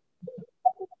afflicted.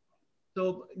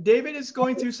 So David is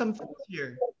going through some things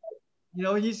here.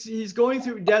 He's going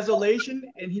through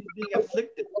desolation and he's being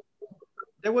afflicted.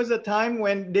 There was a time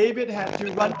when David had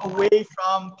to run away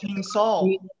from King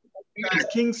Saul because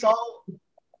King Saul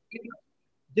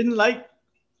didn't like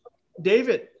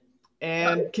David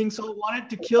and King Saul wanted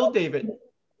to kill David.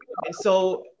 And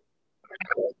so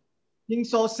King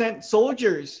Saul sent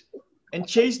soldiers and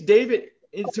chased David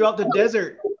throughout the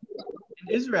desert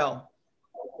in Israel.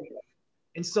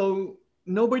 And so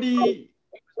nobody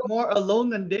was more alone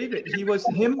than David. He was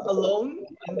him alone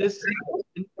in the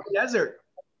desert.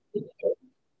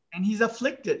 And he's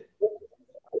afflicted.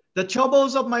 The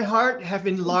troubles of my heart have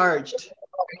enlarged.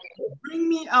 Bring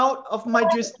me out of my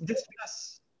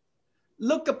distress.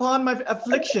 Look upon my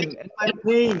affliction and my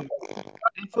pain,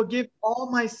 and forgive all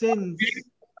my sins.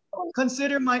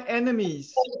 Consider my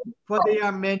enemies, for they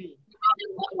are many.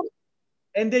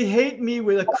 And they hate me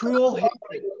with a cruel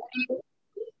hatred.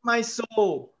 My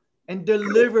soul and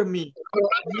deliver me.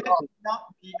 Let me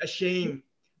not be ashamed,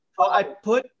 for I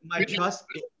put my trust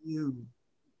in you.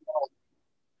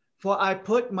 For I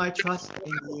put my trust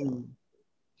in you.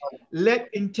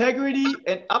 Let integrity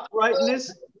and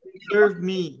uprightness serve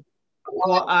me,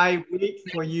 for I wait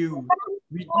for you.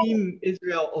 Redeem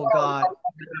Israel, O God,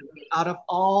 out of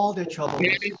all their troubles.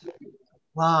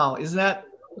 Wow, isn't that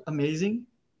amazing?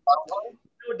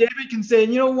 David can say,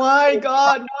 why,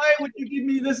 God, why would you give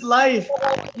me this life?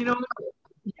 Here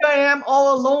I am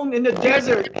all alone in the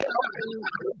desert.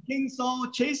 King Saul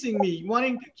chasing me,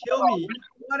 wanting to kill me.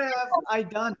 What have I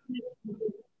done?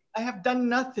 I have done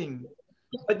nothing.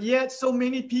 But yet so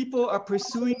many people are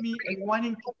pursuing me and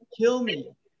wanting to kill me.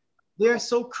 They are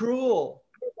so cruel.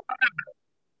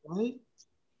 Right?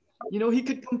 He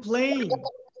could complain.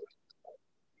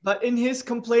 But in his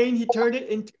complaint, he turned it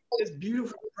into this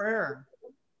beautiful prayer.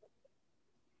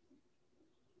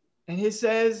 And he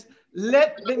says,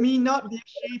 let me not be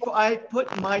ashamed, for I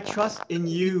put my trust in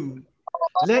you.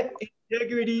 Let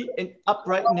integrity and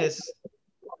uprightness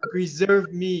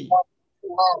preserve me,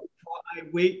 for I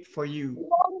wait for you.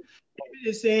 David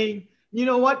is saying, you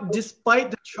know what?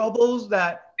 Despite the troubles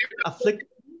that afflict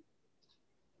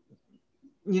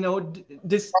me,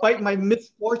 despite my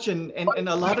misfortune and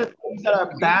a lot of things that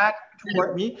are bad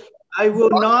toward me, I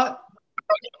will not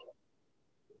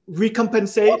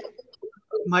recompensate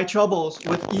my troubles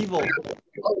with evil.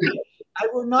 I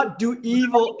will not do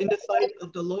evil in the sight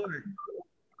of the Lord.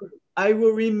 I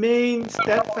will remain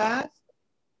steadfast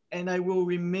and I will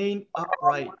remain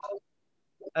upright.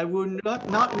 I will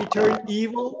not return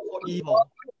evil for evil.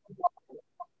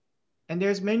 And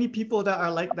there's many people that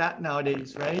are like that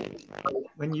nowadays, right?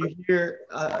 When you hear,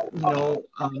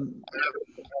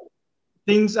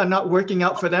 things are not working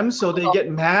out for them, so they get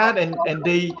mad and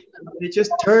they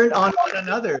just turn on one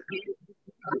another,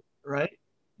 right?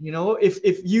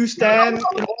 If you stand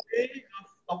in the way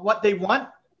of what they want,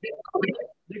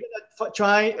 they're gonna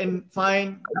try and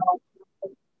find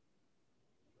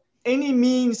any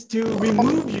means to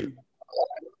remove you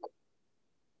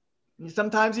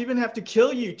sometimes even have to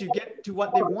kill you to get to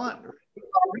what they want.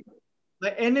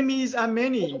 My enemies are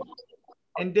many,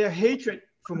 and their hatred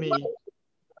for me.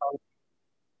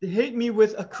 They hate me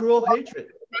with a cruel hatred.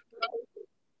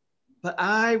 But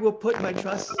I will put my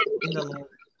trust in the Lord.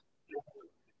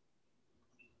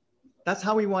 That's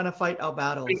how we want to fight our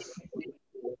battles,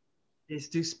 is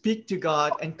to speak to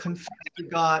God and confess to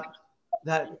God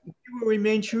that we will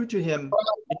remain true to him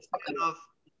instead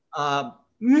of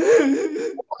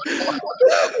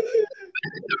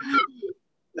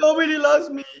nobody loves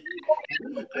me.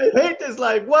 I hate this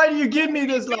life. Why do you give me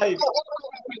this life?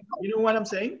 You know what I'm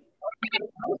saying?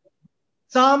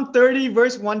 Psalm 30,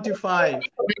 verse 1 to 5.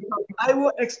 I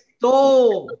will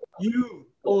extol you,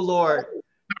 O Lord,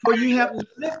 for you have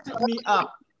lifted me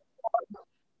up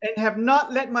and have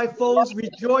not let my foes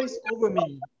rejoice over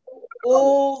me.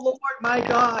 O Lord, my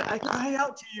God, I cry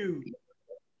out to you,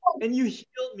 and you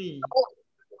healed me.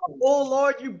 O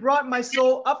Lord, you brought my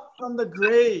soul up from the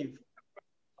grave.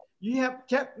 You have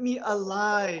kept me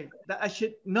alive, that I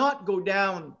should not go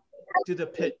down to the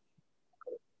pit.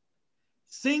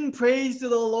 Sing praise to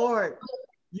the Lord,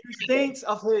 you saints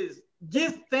of his.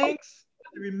 Give thanks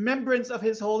in the remembrance of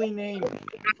his holy name.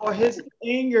 For his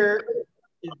anger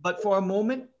is but for a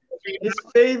moment, his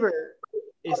favor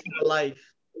is for life.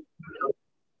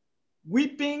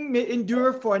 Weeping may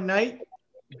endure for a night,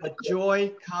 but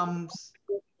joy comes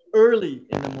early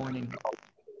in the morning.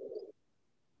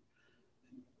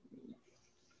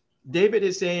 David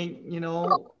is saying, you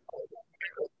know,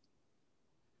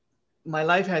 my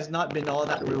life has not been all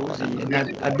that rosy, and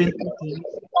I've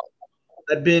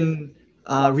been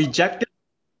rejected,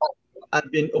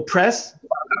 I've been oppressed,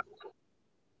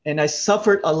 and I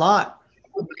suffered a lot.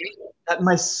 That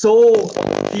my soul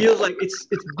feels like it's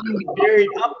being buried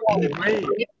up in the grave.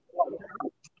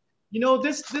 You know,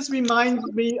 this reminds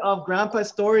me of Grandpa's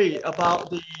story about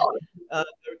the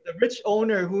rich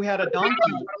owner who had a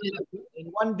donkey, and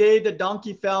one day the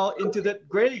donkey fell into the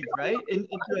grave, right, into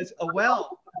a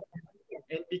well.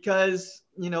 And because,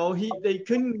 you know, they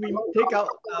couldn't take out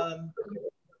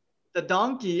the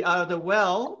donkey out of the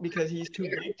well because he's too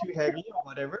big, too heavy, or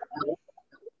whatever.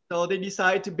 So they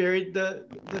decided to bury the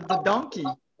donkey.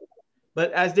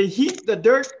 But as they heap the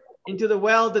dirt into the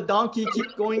well, the donkey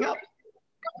keeps going up.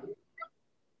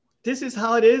 This is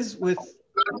how it is with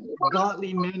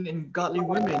godly men and godly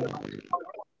women.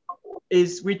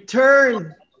 Is we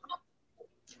turn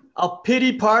a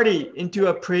pity party into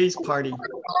a praise party.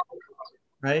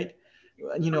 Right?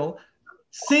 You know,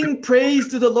 sing praise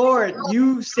to the Lord,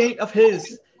 you saint of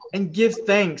his, and give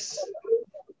thanks.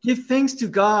 Give thanks to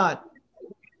God.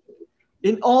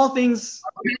 In all things,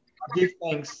 give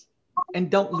thanks, and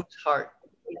don't lose heart.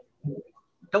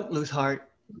 Don't lose heart.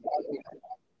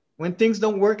 When things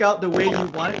don't work out the way you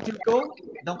want it to go,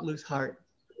 don't lose heart.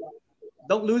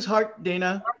 Don't lose heart,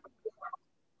 Dana.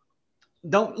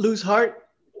 Don't lose heart.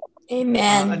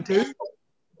 Amen. Until,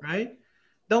 right?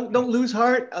 Don't lose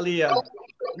heart, Aliyah.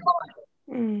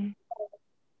 2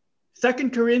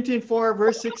 Corinthians 4,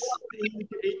 verse 16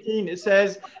 to 18, it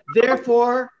says,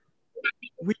 therefore,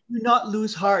 we do not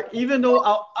lose heart, even though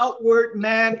our outward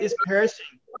man is perishing.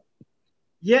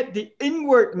 Yet the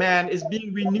inward man is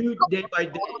being renewed day by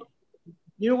day.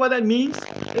 You know what that means?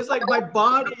 It's like my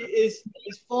body is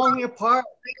falling apart,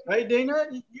 right, Dana?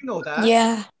 You know that.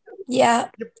 Yeah. Yeah.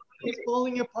 Your body is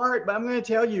falling apart, but I'm going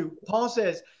to tell you, Paul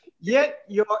says, yet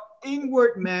your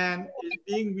inward man is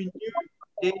being renewed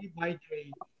day by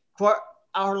day. For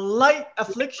our light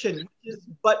affliction is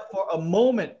but for a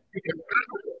moment.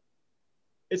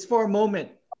 It's for a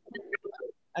moment.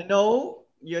 I know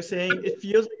you're saying it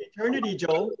feels like eternity,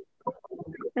 Joe.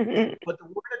 But the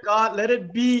word of God,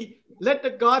 let the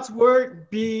God's word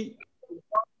be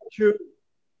true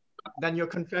than your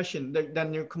confession,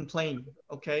 than your complaint.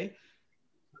 Okay?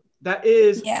 That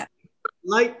is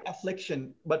light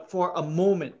affliction, but for a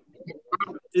moment.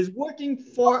 Is working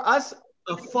for us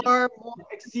a far more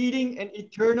exceeding and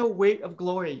eternal weight of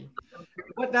glory.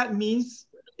 What that means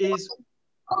is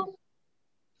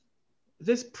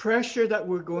this pressure that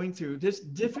we're going through, this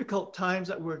difficult times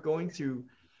that we're going through,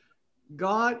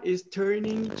 God is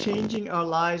changing our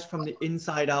lives from the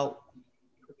inside out.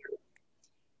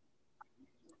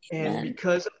 And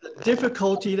because of the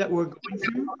difficulty that we're going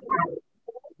through,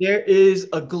 there is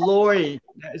a glory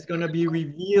that is going to be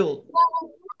revealed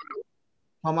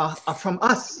from us,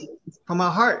 from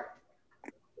our heart.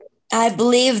 I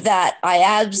believe that. I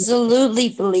absolutely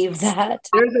believe that.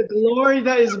 There's a glory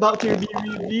that is about to be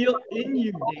revealed in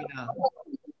you, Dana.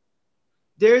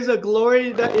 There's a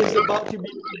glory that is about to be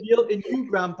revealed in you,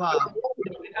 Grandpa,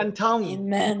 and Tong.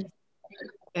 Amen.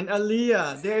 And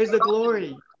Aliyah, there is a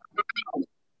glory.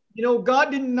 You know,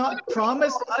 God did not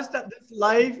promise us that this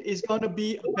life is going to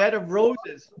be a bed of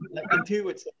roses, like Antu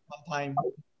would say one time.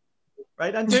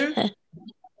 Right, Antu?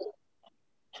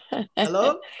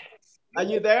 Hello? Are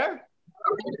you there?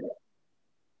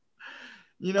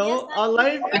 You know, Yes, our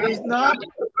life is not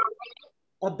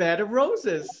a bed of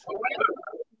roses.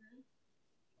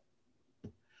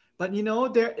 But you know,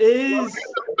 there is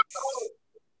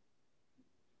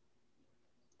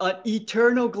an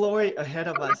eternal glory ahead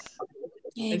of us.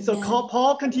 And so Amen.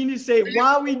 Paul continues to say,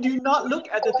 while we do not look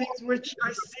at the things which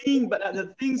are seen, but at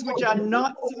the things which are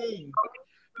not seen.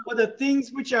 For the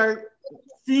things which are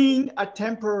seen are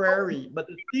temporary, but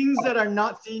the things that are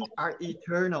not seen are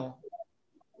eternal.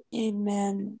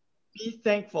 Amen. Be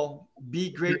thankful, be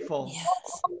grateful.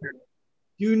 Yes.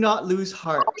 Do not lose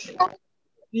heart.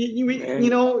 You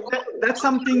know, that's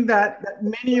something that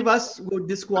many of us will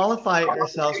disqualify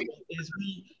ourselves with, is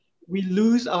we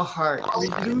lose our heart, we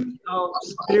lose our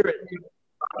spirit.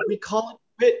 We call it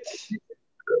quit.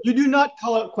 You do not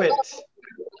call it quit.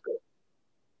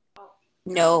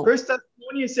 No. First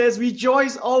Thessalonians says,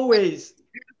 rejoice always,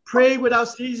 pray without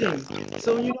ceasing.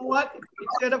 So you know what?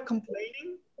 Instead of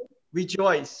complaining,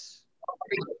 rejoice.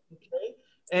 Okay?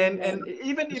 And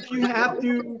even if you have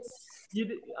to,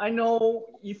 I know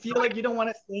you feel like you don't want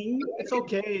to sing, it's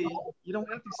okay. You don't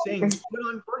have to sing. Put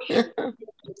on worship.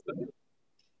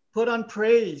 Put on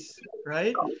praise,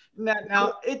 right?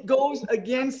 Now it goes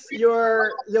against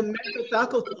your mental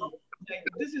faculty. Like,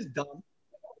 this is dumb.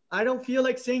 I don't feel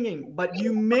like singing, but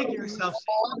you make yourself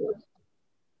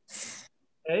sing.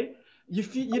 Okay?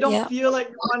 You don't feel like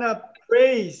you want to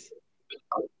praise.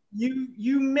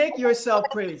 You make yourself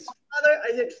praise. Father,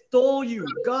 I extol you.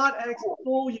 God, I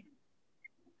extol you.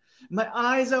 My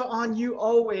eyes are on you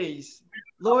always.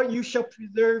 Lord, you shall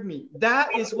preserve me.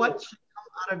 That is what should come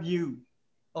out of you.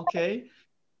 Okay?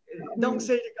 Don't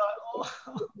say to God,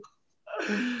 oh,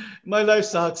 my life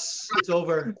sucks. It's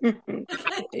over.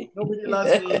 Nobody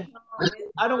loves me.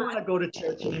 I don't want to go to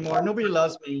church anymore. Nobody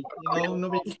loves me. You know,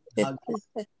 nobody loves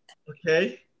me.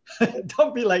 Okay?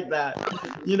 Don't be like that.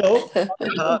 You know,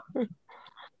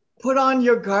 put on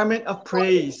your garment of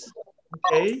praise.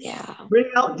 Okay? Yeah. Bring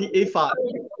out the ephod.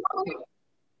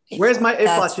 Where's my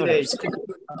ephod today?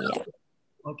 Yeah.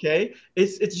 Okay?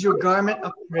 It's your garment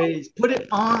of praise. Put it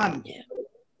on. Yeah.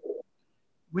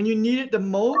 When you need it the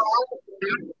most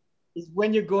is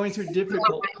when you're going through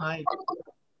difficult times.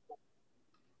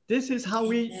 This is how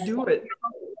we do it.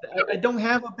 I don't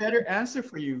have a better answer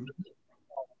for you.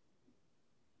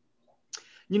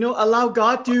 You know, allow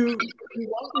God to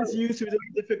walk with you through this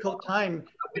difficult time.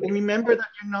 And remember that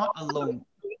you're not alone.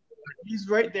 He's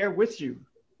right there with you.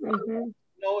 Mm-hmm. You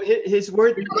know, his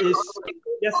word is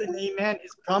yes and amen.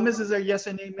 His promises are yes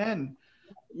and amen.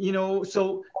 You know,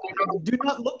 so do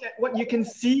not look at what you can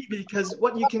see, because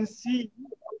what you can see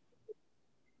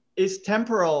is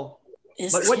temporal.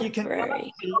 But what you can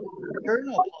see is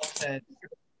eternal, Paul said.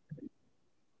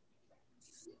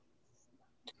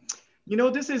 You know,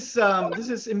 this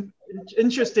is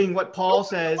interesting what Paul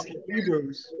says in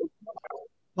Hebrews.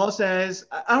 Paul says,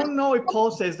 I don't know if Paul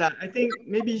says that. I think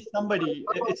maybe somebody,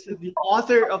 it's the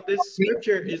author of this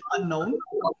scripture is unknown.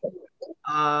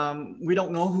 We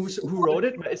don't know who wrote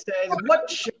it, but it says,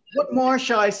 what more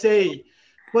shall I say?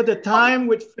 For the time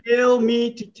would fail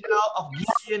me to tell of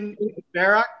Gideon,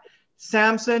 Barak,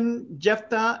 Samson,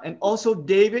 Jephthah, and also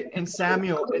David and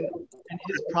Samuel and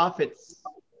his prophets,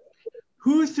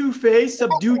 who through faith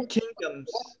subdued kingdoms,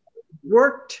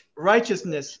 worked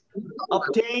righteousness,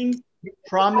 obtained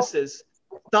promises,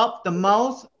 stopped the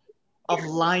mouth of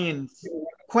lions,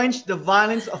 quenched the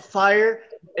violence of fire,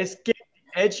 escaped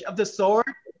the edge of the sword.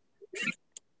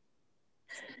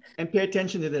 And pay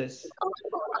attention to this.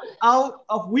 Out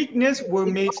of weakness were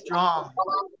made strong,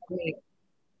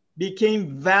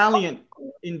 became valiant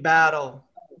in battle.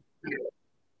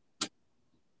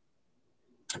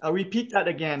 I'll repeat that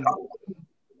again.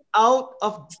 Out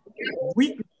of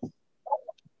weakness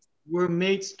were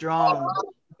made strong.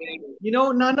 You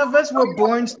know, none of us were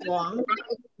born strong.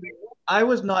 I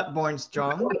was not born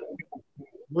strong.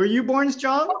 Were you born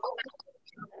strong?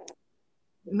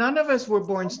 None of us were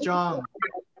born strong.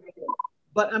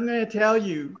 But I'm going to tell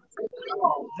you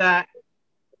that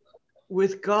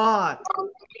with God,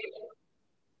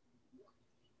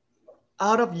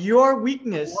 out of your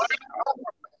weakness,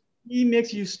 He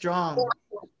makes you strong.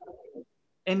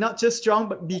 And not just strong,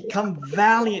 but become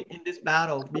valiant in this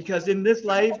battle. Because in this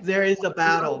life, there is a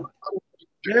battle.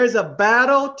 There is a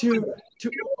battle to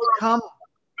overcome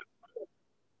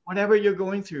whatever you're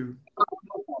going through.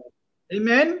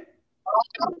 Amen?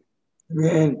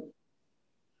 Amen.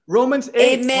 Romans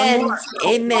 8. Amen.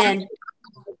 Amen.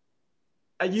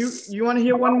 you want to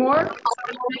hear one more?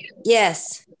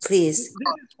 Yes, please. This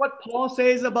is what Paul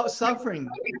says about suffering.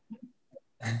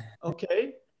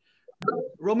 Okay.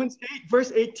 Romans 8,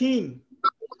 verse 18.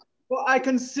 For I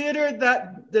consider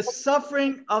that the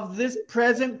suffering of this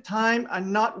present time are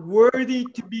not worthy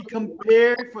to be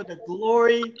compared for the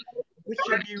glory which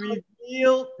shall be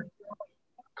revealed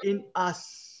in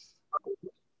us.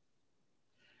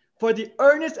 For the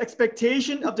earnest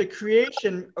expectation of the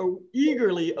creation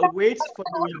eagerly awaits for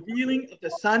the revealing of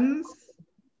the sons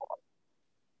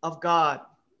of God.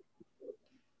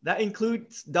 That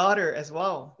includes daughter as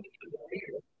well.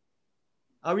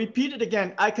 I'll repeat it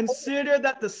again. I consider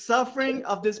that the suffering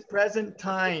of this present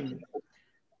time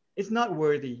is not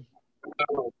worthy.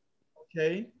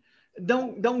 Okay?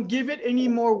 Don't give it any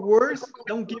more worse.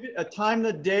 Don't give it a time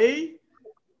of day.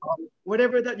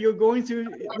 Whatever that you're going through,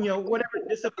 whatever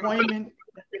disappointment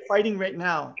that you're fighting right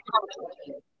now,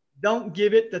 don't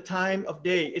give it the time of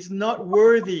day. It's not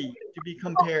worthy to be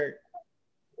compared.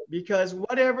 Because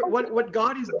what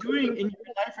God is doing in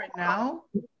your life right now,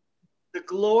 the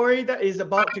glory that is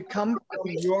about to come from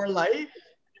your life,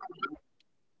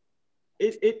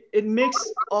 it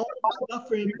makes all the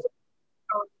suffering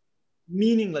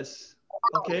meaningless.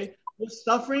 Okay, those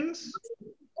sufferings,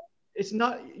 it's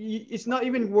not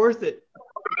even worth it.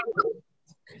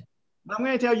 But I'm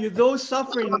going to tell you, those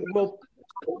suffering will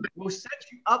set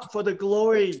you up for the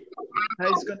glory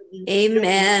that is going to be.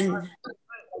 Amen.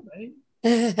 Right?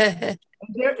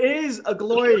 There is a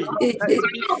glory that is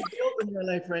being revealed in your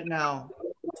life right now.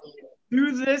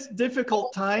 Through this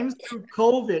difficult times, through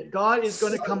COVID, God is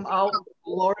going to come out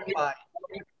glorified.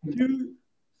 Through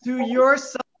your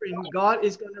suffering, God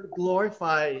is going to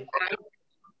glorify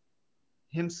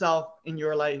himself in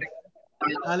your life.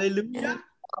 Hallelujah.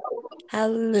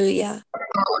 Hallelujah.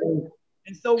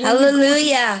 And so when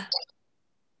Hallelujah.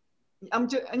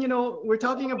 we're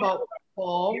talking about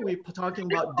Paul, we're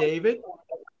talking about David,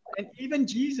 and even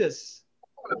Jesus.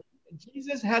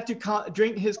 Jesus had to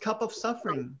drink his cup of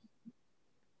suffering,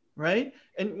 right?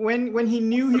 And when he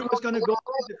knew he was going to go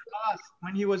to the cross,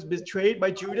 when he was betrayed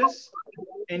by Judas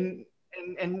and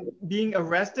being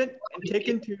arrested and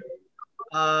taken to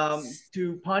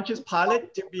Pontius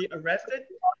Pilate to be arrested,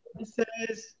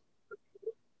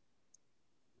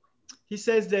 he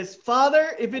says this,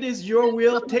 Father, if it is your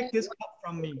will, take this cup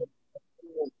from me.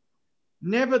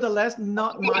 Nevertheless,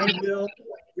 not my will,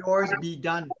 yours be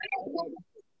done.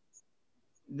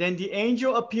 Then the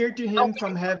angel appeared to him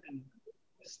from heaven,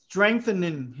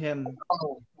 strengthening him.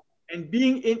 And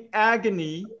being in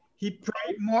agony, he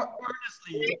prayed more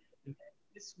earnestly.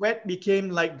 His sweat became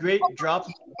like great drops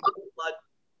of blood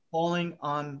falling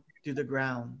onto the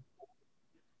ground.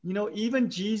 Even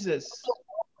Jesus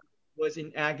was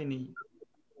in agony.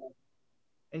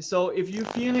 And so if you're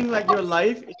feeling like your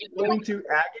life is going through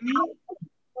agony,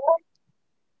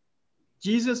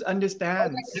 Jesus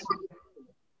understands.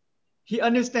 He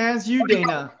understands you,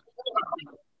 Dana.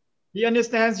 He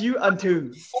understands you,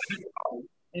 Antu,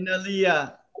 and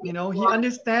Aliyah. He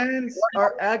understands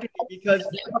our agony because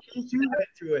he too went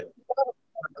through it.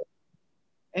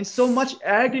 And so much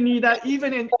agony that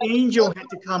even an angel had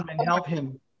to come and help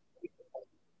him.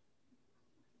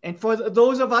 And for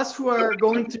those of us who are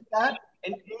going through that,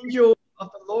 an angel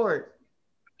of the Lord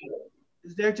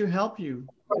is there to help you.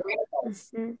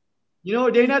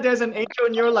 Dana, there's an angel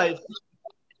in your life.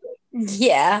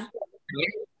 Yeah.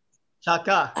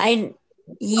 Chaka.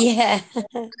 Yeah.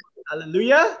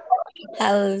 Hallelujah.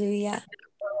 Hallelujah.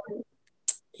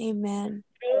 Amen.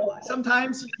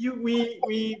 Sometimes we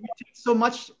take so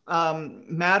much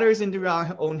matters into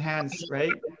our own hands,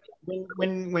 right?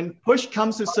 When push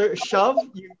comes to shove,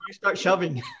 you start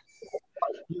shoving.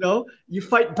 You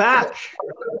fight back.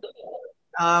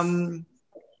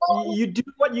 You do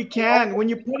what you can. When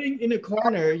you're putting in a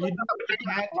corner, you do what you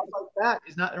can to fight back.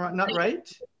 Is not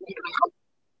right?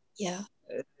 Yeah.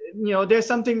 There's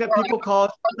something that people call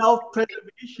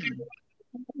self-preservation.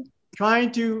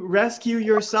 Trying to rescue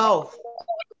yourself.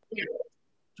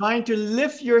 Trying to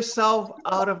lift yourself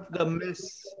out of the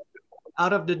mess,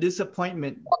 out of the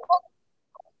disappointment.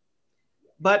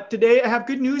 But today I have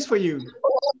good news for you.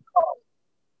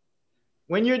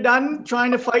 When you're done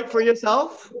trying to fight for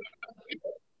yourself,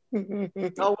 God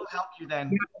will help you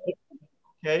then.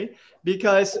 Okay?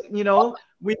 Because,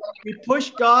 we push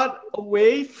God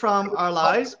away from our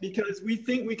lives because we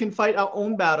think we can fight our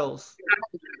own battles.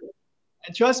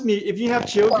 And trust me, if you have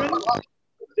children,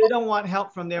 they don't want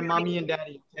help from their mommy and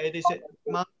daddy. Okay? They said,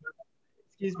 Mom,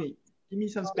 excuse me, give me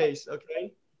some space,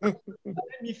 okay? Let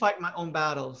me fight my own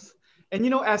battles.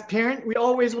 And as parent, we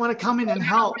always want to come in and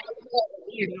help.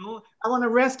 I want to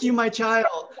rescue my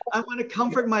child. I want to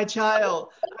comfort my child.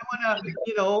 I want to,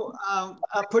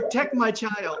 protect my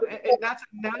child. And that's a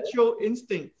natural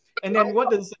instinct. And then what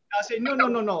does I say? No.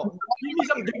 Give me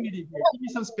some dignity here. Give me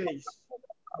some space.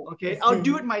 Okay, I'll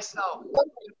do it myself.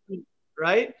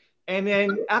 Right? And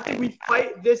then after we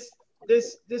fight this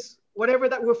whatever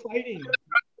that we're fighting,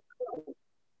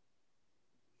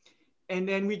 and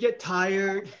then we get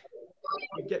tired,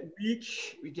 we get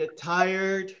weak, we get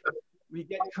tired, we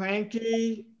get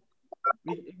cranky,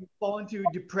 we fall into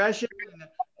depression,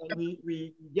 and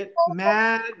we get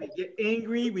mad, we get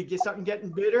angry, we start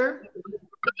getting bitter.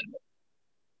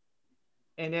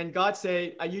 And then God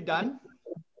say, are you done?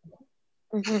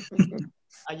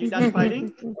 Are you done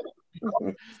fighting?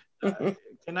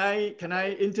 Can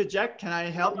I interject? Can I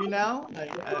help you now?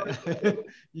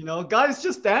 God is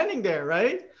just standing there,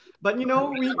 right? But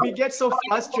we get so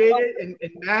frustrated and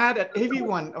mad at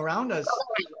everyone around us,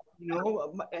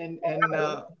 and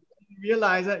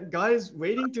realize that God is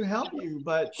waiting to help you.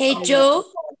 But Hey, Joe.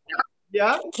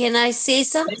 Yeah. Can I say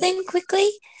something quickly?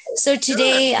 So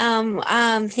today,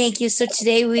 thank you. So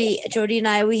today Jody and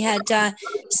I, we had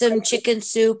some chicken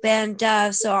soup, and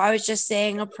so I was just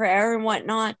saying a prayer and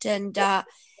whatnot, and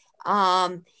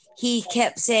he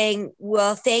kept saying,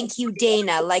 well, thank you,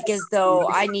 Dana, like as though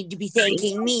I need to be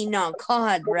thanking me, not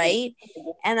God, right?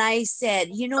 And I said,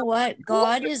 you know what?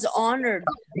 God is honored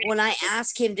when I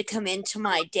ask him to come into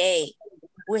my day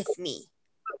with me.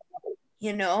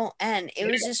 And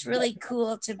it was just really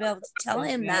cool to be able to tell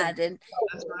him that. And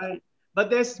that's right.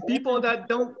 But there's people that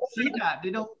don't see that.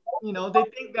 They don't, they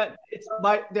think that it's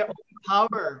by their own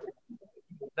power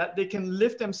that they can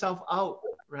lift themselves out,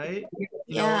 right?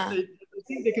 They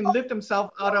think they can lift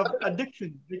themselves out of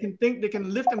addiction. They can think they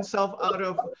can lift themselves out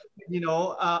of,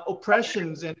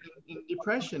 oppressions and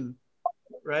depression,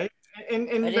 right? And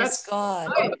but that's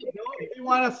God. If you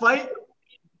want to fight,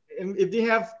 and if they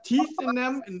have teeth in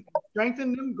them and strength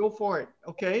in them, go for it.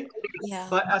 Okay. Yeah.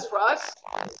 But as for us,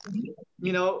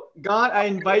 God, I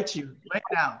invite you right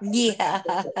now. Yeah.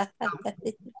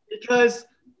 Because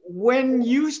when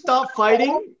you stop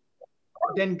fighting,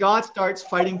 then God starts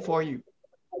fighting for you.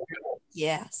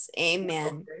 Yes.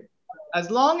 Amen. Okay?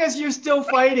 As long as you're still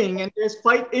fighting and there's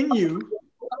fight in you,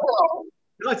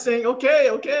 God's saying, okay,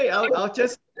 I'll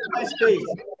just my space.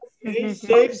 Okay?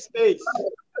 Save space.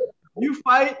 You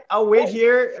fight, I'll wait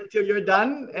here until you're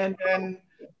done, and then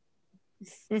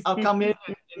I'll come in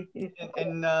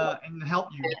and help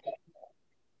you.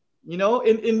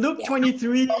 In Luke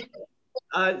 23,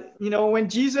 when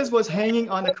Jesus was hanging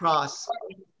on the cross,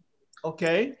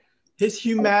 okay, his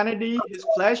humanity, his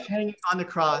flesh hanging on the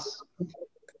cross,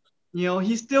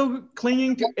 he's still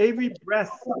clinging to every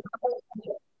breath.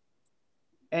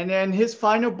 And then his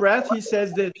final breath, he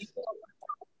says this,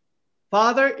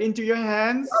 Father, into your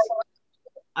hands,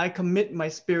 I commit my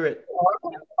spirit.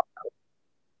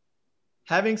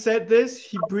 Having said this,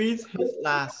 he breathed his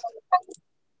last.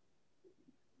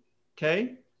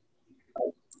 Okay?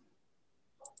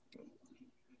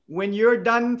 When you're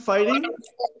done fighting,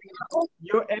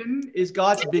 your end is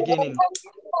God's beginning.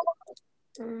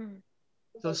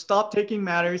 So stop taking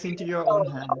matters into your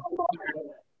own hand.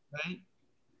 Right?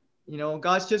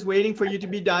 God's just waiting for you to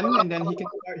be done, and then he can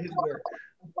start his work.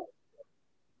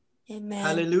 Amen.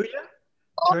 Hallelujah.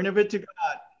 Turn of it to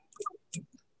God.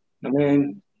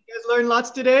 Amen. You guys learned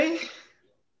lots today?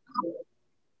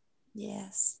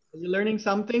 Yes. Are you learning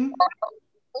something?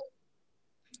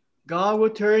 God will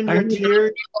turn your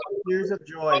tears into tears of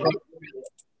joy.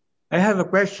 I have a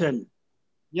question.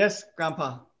 Yes,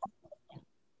 Grandpa.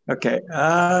 Okay.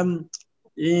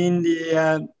 In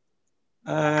the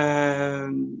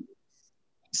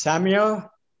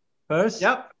Samuel first.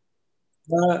 Yep.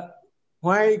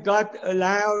 Why God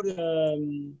allowed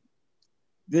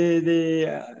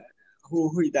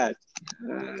who is that?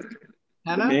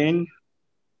 Hannah? Man.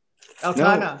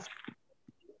 Elkanah. No.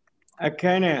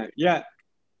 Elkanah, yeah.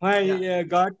 Why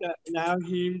God allowed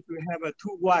him to have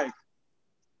two wives?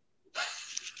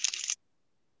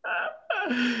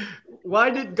 Why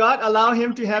did God allow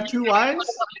him to have two wives?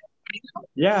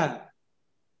 Yeah.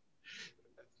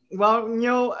 Well,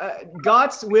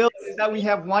 God's will is that we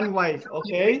have one wife,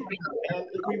 okay? And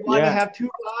if we want to have two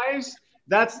wives,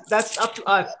 that's up to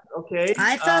us, okay?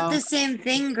 I thought the same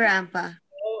thing, Grandpa.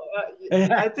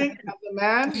 I think as a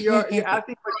man, you're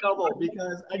asking for trouble,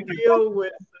 because I deal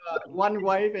with one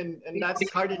wife, and that's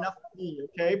hard enough for me,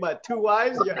 okay? But two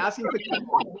wives, you're asking for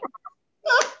trouble.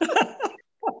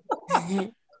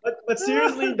 But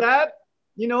seriously, Dad,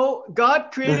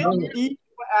 God created each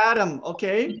Adam,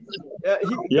 okay? Yeah.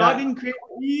 God didn't create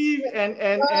Eve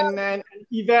and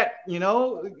Yvette, you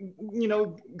know.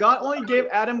 God only gave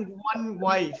Adam one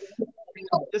wife.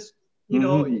 Just,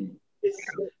 Mhm.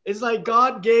 it's like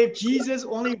God gave Jesus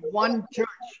only one church,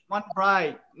 one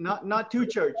bride, not two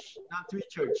church, not three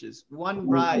churches, one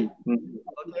bride. Mhm.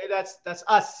 Okay, that's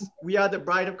us. We are the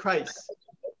bride of Christ.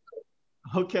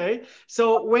 Okay,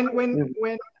 so when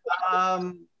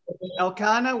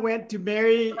Elkanah went to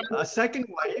marry a second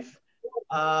wife,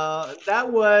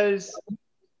 that was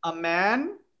a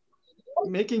man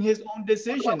making his own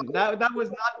decision. That was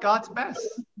not God's best.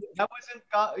 That wasn't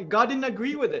God. God didn't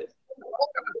agree with it,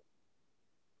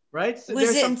 right? So Was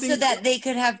there's it so something. that they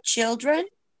could have children?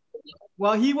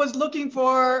 Well, he was looking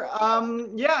for,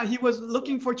 he was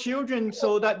looking for children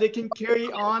so that they can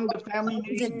carry on the family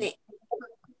The name, na-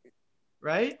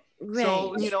 right? right.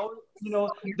 So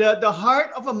the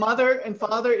heart of a mother and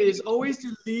father is always to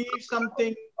leave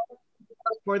something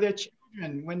for their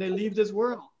children when they leave this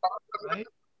world, right?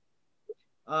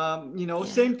 Yeah.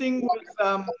 Same thing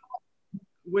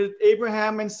with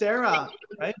Abraham and Sarah,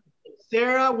 right?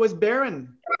 Sarah was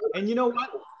barren, and you know what?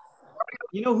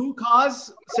 You know who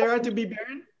caused Sarah to be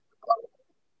barren?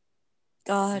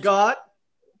 God. God.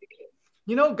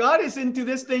 God is into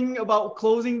this thing about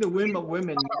closing the womb of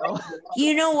women.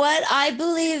 You know what? I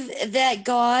believe that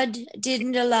God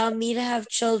didn't allow me to have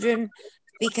children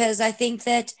because I think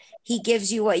that He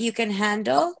gives you what you can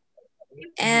handle.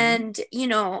 And,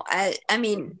 I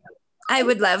mean, I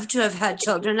would love to have had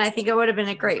children. I think I would have been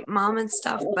a great mom and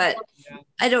stuff, but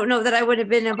I don't know that I would have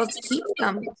been able to keep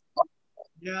them.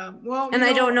 Yeah. Well, And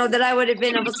I don't know that I would have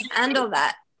been able to handle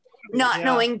that, not Yeah.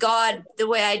 knowing God the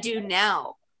way I do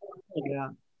now. Yeah.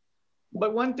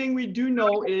 But one thing we do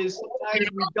know is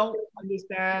sometimes we don't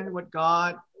understand what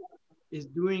God is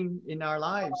doing in our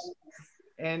lives.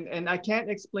 And I can't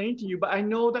explain to you, but I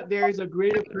know that there is a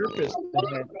greater purpose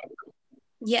ahead,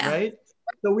 Yeah, right?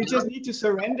 So we just need to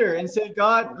surrender and say,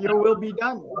 God, your will be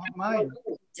done, not mine,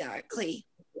 exactly.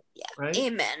 Yeah. right?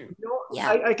 Amen.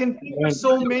 Yeah. I can think of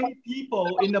so many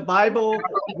people in the Bible,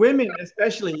 women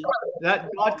especially, that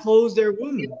God closed their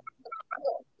womb.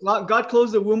 God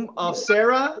closed the womb of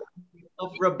Sarah,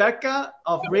 of Rebecca,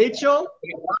 of Rachel,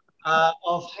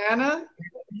 of Hannah,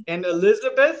 and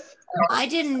Elizabeth. I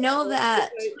didn't know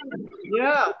that.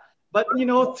 Yeah, but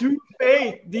through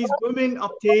faith, these women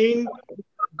obtained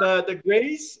the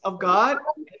grace of God,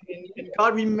 and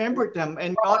God remembered them,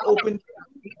 and God opened,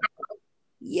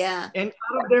 Yeah. and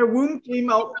out of their womb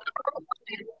came out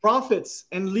prophets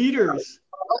and leaders,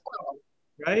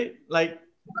 right? Like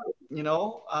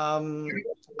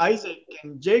Isaac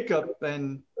and Jacob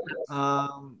and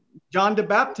John the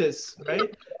Baptist, right?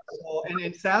 So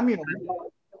and Samuel.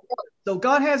 So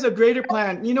God has a greater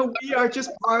plan. We are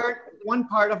just one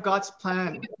part of God's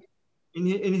plan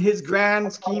in His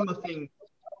grand scheme of things,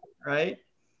 right?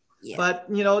 Yeah. But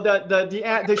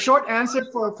the short answer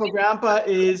for Grandpa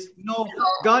is no.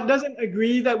 God doesn't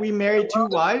agree that we marry two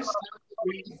wives.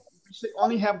 We should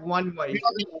only have one wife,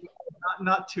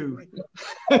 not two.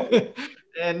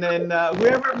 And then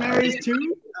whoever marries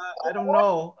two, I don't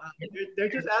know. They're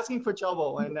just asking for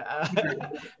trouble, and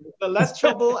the less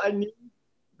trouble I need,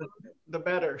 the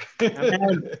better.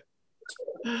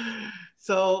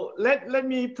 So let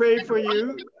me pray for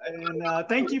you, and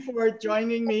thank you for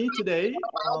joining me today.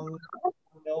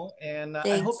 And I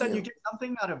Thank hope that you you. get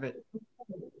something out of it.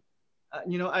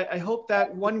 I hope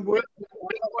that one word,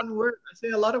 I say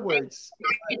a lot of words.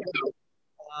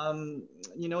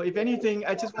 If anything,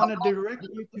 I just want to direct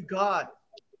you to God.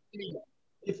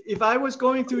 If I was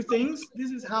going through things, this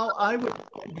is how I would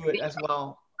do it as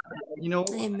well.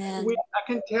 Amen. I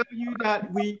can tell you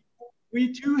that we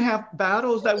too have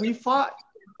battles that we fought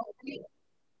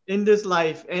in this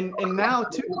life, and now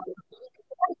too.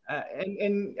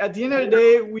 And at the end of the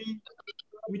day,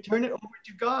 we turn it over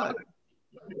to God,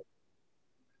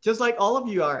 just like all of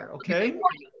you are, okay?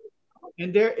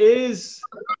 And there is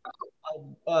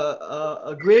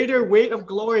a greater weight of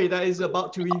glory that is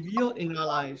about to reveal in our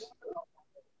lives.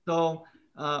 So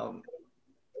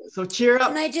cheer up.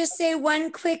 Can I just say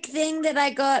one quick thing that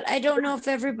I got? I don't know if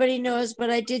everybody knows, but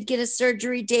I did get a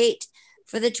surgery date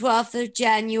for the 12th of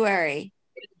January.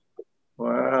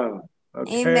 Wow.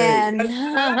 Okay. Amen.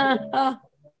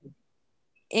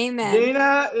 Amen.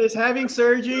 Dana is having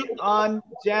surgery on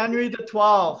January the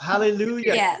 12th.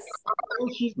 Hallelujah. Yes.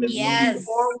 She's been Yes.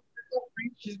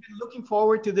 looking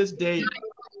forward to this day.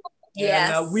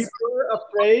 Yes. And we were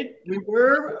afraid, we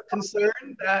were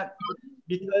concerned that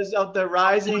because of the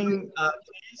rising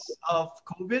case of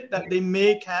COVID, that they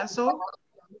may cancel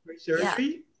her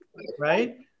surgery,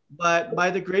 right? But by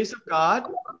the grace of God,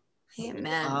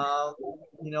 Amen.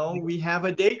 We have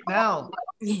a date now.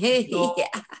 So, Yeah.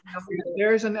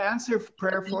 there's an answer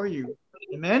prayer for you.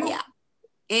 Amen? Yeah.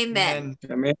 Amen.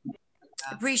 Amen.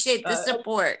 Appreciate the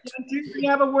support. Do you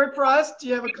have a word for us? Do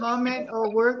you have a comment or a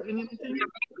word? Anything?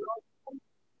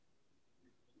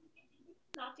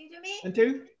 Talking to me? And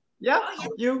two? Yeah, Oh, yeah.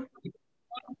 you.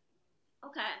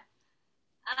 Okay.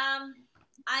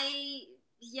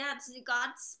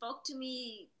 God spoke to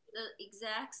me the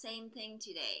exact same thing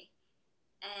today,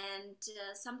 and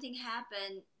something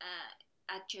happened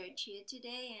at church here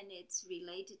today, and it's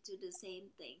related to the same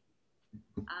thing.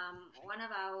 One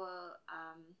of our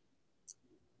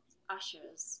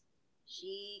ushers,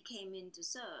 she came in to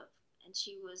serve, and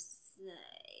she was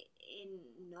in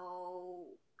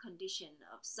no condition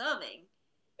of serving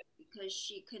because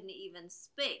she couldn't even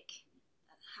speak.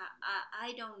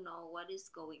 I don't know what is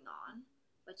going on,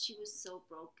 but she was so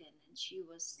broken and she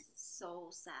was so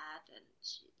sad, and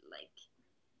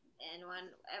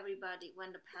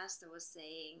when the pastor was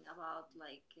saying about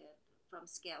from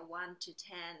scale 1 to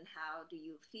 10, how do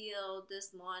you feel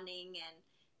this morning, and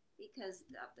because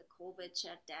of the COVID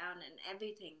shutdown and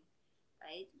everything,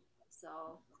 right?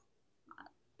 So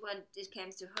when it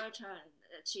came to her turn,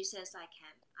 she says, I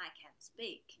can't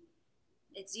speak.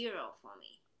 It's 0 for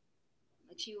me.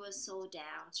 Like, she was so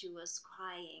down. She was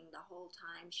crying the whole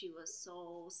time. She was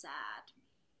so sad.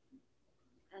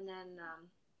 And then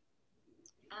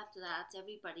after that,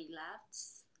 everybody left.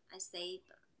 I stayed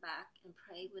back and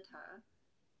prayed with her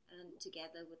and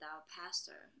together with our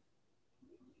pastor.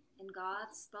 And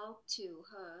God spoke to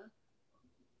her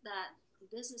that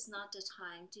this is not the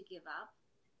time to give up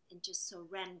and just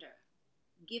surrender.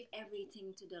 Give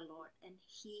everything to the Lord, and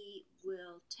He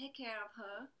will take care of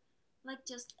her, like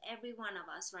just every one of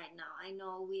us right now. I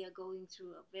know we are going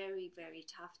through a very, very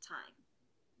tough time.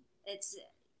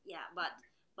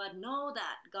 But know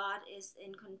that God is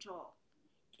in control,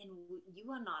 and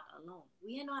you are not alone.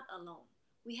 We are not alone.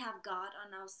 We have God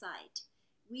on our side.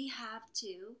 We have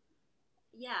to,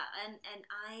 and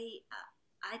I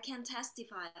can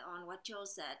testify on what Joe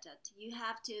said, that you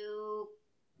have to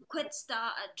quit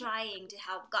trying to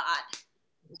help God.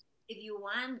 If you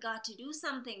want God to do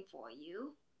something for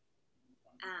you,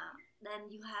 then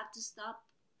you have to stop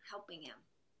helping Him,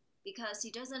 because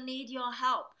He doesn't need your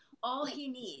help. All He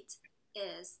needs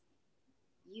is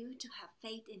you to have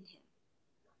faith in Him,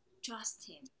 trust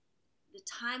Him. The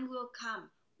time will come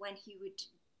when He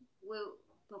will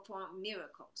perform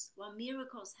miracles. When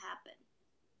miracles happen,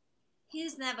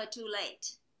 He's never too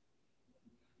late.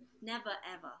 Never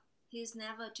ever. He's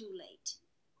never too late.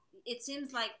 It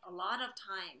seems like a lot of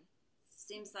time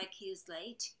seems like He's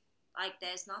late. Like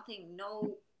there's nothing,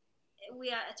 we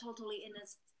are totally in a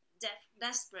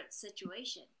desperate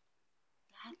situation.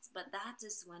 But that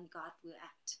is when God will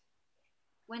act.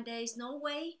 When there is no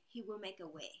way, He will make a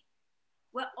way.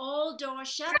 Where all doors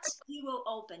shut, He will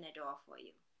open a door for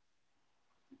you.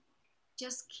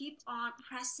 Just keep on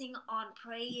pressing on,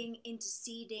 praying,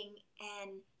 interceding,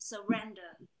 and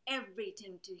surrender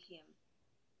everything to Him.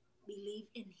 Believe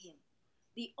in Him.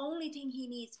 The only thing He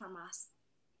needs from us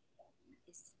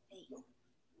is faith.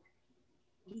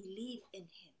 Believe in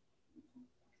Him.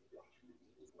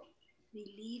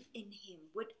 Believe in Him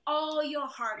with all your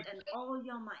heart and all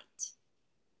your might.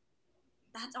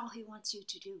 That's all He wants you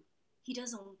to do. He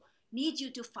doesn't need you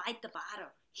to fight the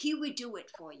battle. He will do it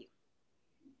for you.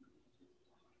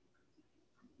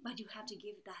 But you have to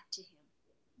give that to Him.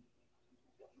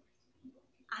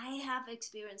 I have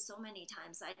experienced so many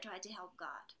times I tried to help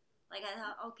God. Like I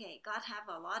thought, okay, God have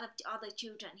a lot of other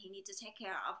children He needs to take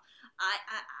care of.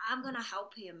 I'm going to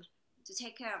help Him to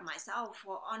take care of myself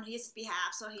on His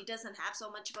behalf so He doesn't have so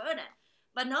much burden.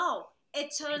 But no,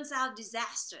 it turns out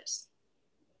disastrous.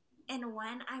 And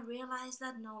when I realized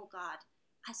that, no, God,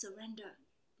 I surrender.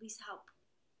 Please help.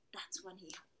 That's when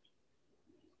He helped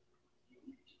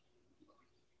me.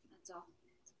 That's all.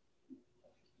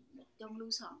 Don't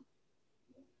lose hope.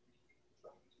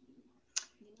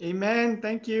 Amen.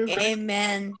 Thank you.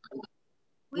 Amen.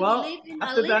 We believe in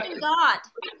a living God,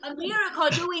 a miracle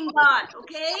doing God,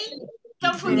 okay?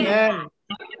 Don't forget.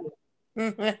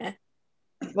 Amen.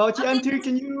 Well, Chiantu,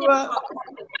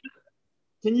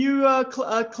 can you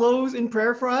close in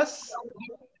prayer for us?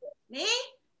 Me?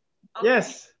 Okay.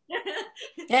 Yes.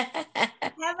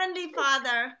 Heavenly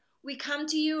Father, we come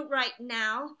to you right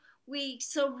now. We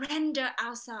surrender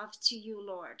ourselves to you,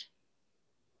 Lord.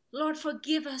 Lord,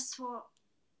 forgive us for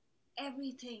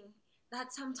everything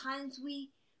that sometimes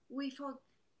we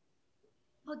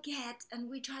forget, and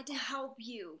we try to help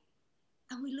you,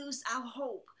 and we lose our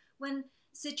hope when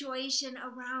situation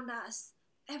around us,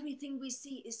 everything we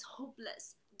see is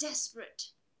hopeless,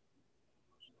 desperate.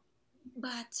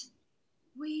 But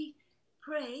we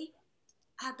pray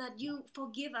that you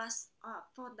forgive us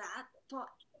for that,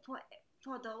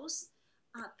 for those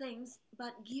things,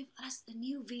 but give us a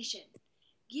new vision.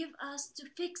 Give us to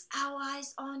fix our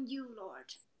eyes on you,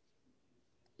 Lord.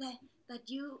 That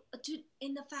you,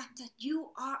 in the fact that you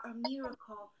are a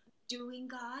miracle doing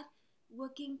God,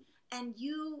 working, and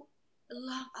you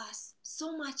love us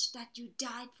so much that you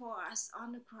died for us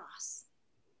on the cross,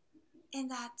 and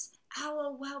that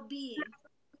our well-being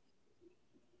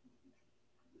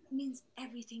means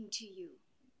everything to you,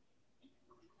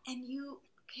 and you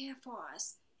care for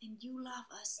us, and you love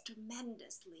us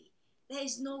tremendously. There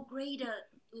is no greater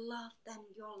love than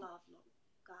your love, Lord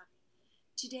God.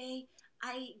 Today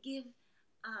I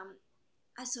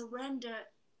surrender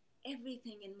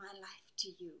everything in my life to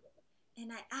you,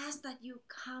 and I ask that you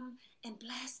come and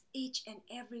bless each and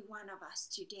every one of us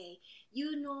today.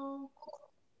 You know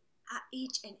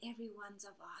each and every one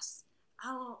of us,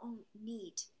 our own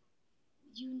need.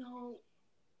 You know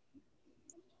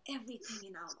everything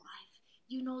in our life.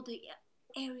 You know the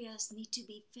areas need to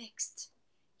be fixed.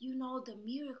 You know the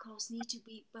miracles need to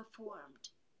be performed.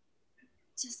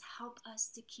 Just help us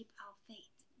to keep our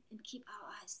faith and keep our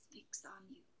eyes fixed on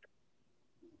you.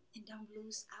 And don't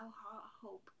lose our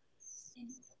hope. And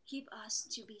keep us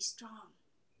to be strong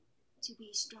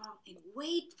and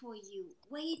wait for you.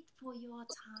 Wait for your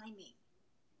timing,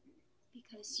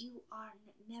 because you are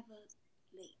never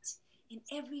late. And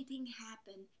everything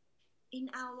happen in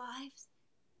our lives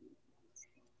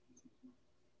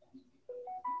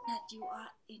that you are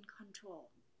in control.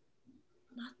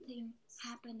 Nothing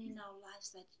happen in our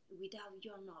lives that without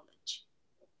your knowledge.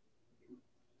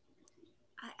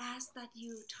 I ask that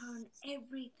you turn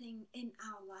everything in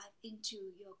our life into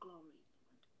your glory.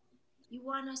 You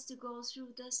want us to go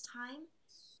through this time,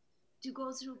 to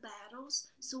go through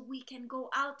battles, so we can go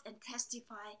out and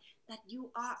testify that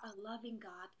you are a loving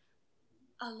God,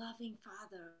 a loving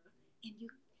Father,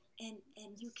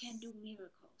 and you can do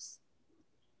miracles.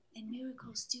 And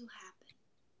miracles do happen.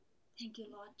 Thank you,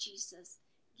 Lord Jesus.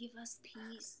 Give us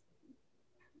peace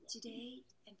today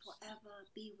and forever.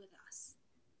 Be with us.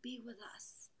 Be with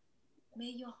us.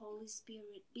 May your Holy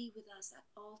Spirit be with us at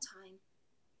all times.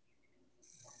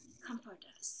 Comfort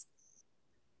us.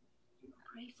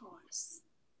 Pray for us.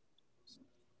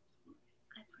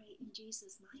 I pray in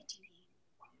Jesus' mighty name.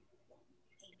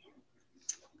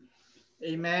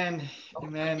 Amen.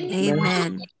 Amen.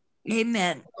 Amen.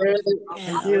 Amen.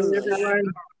 Thank you,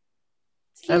 everyone.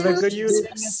 Have a good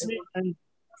Jesus. week. And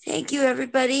Thank you,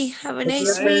 everybody. Have a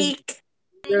nice bye. week.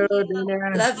 Thank you,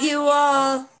 Dana. Love you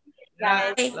all.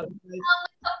 Yeah. Bye. Love you guys.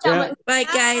 Chào Yeah. mọi người. Bye,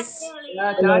 guys.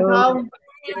 Yeah, Hello. Chan Thông.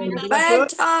 Everybody, Bye,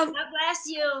 Tom. God bless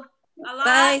you a lot.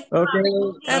 Bye. Okay.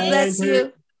 God Bye. bless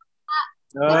you.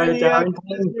 Rồi, Bye, chào Nia. anh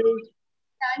Bless Thông. you.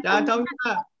 Chan Thông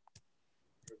nha.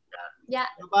 Dạ.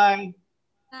 Bye bye.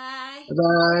 Bye. Bye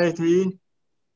bye, Thúy.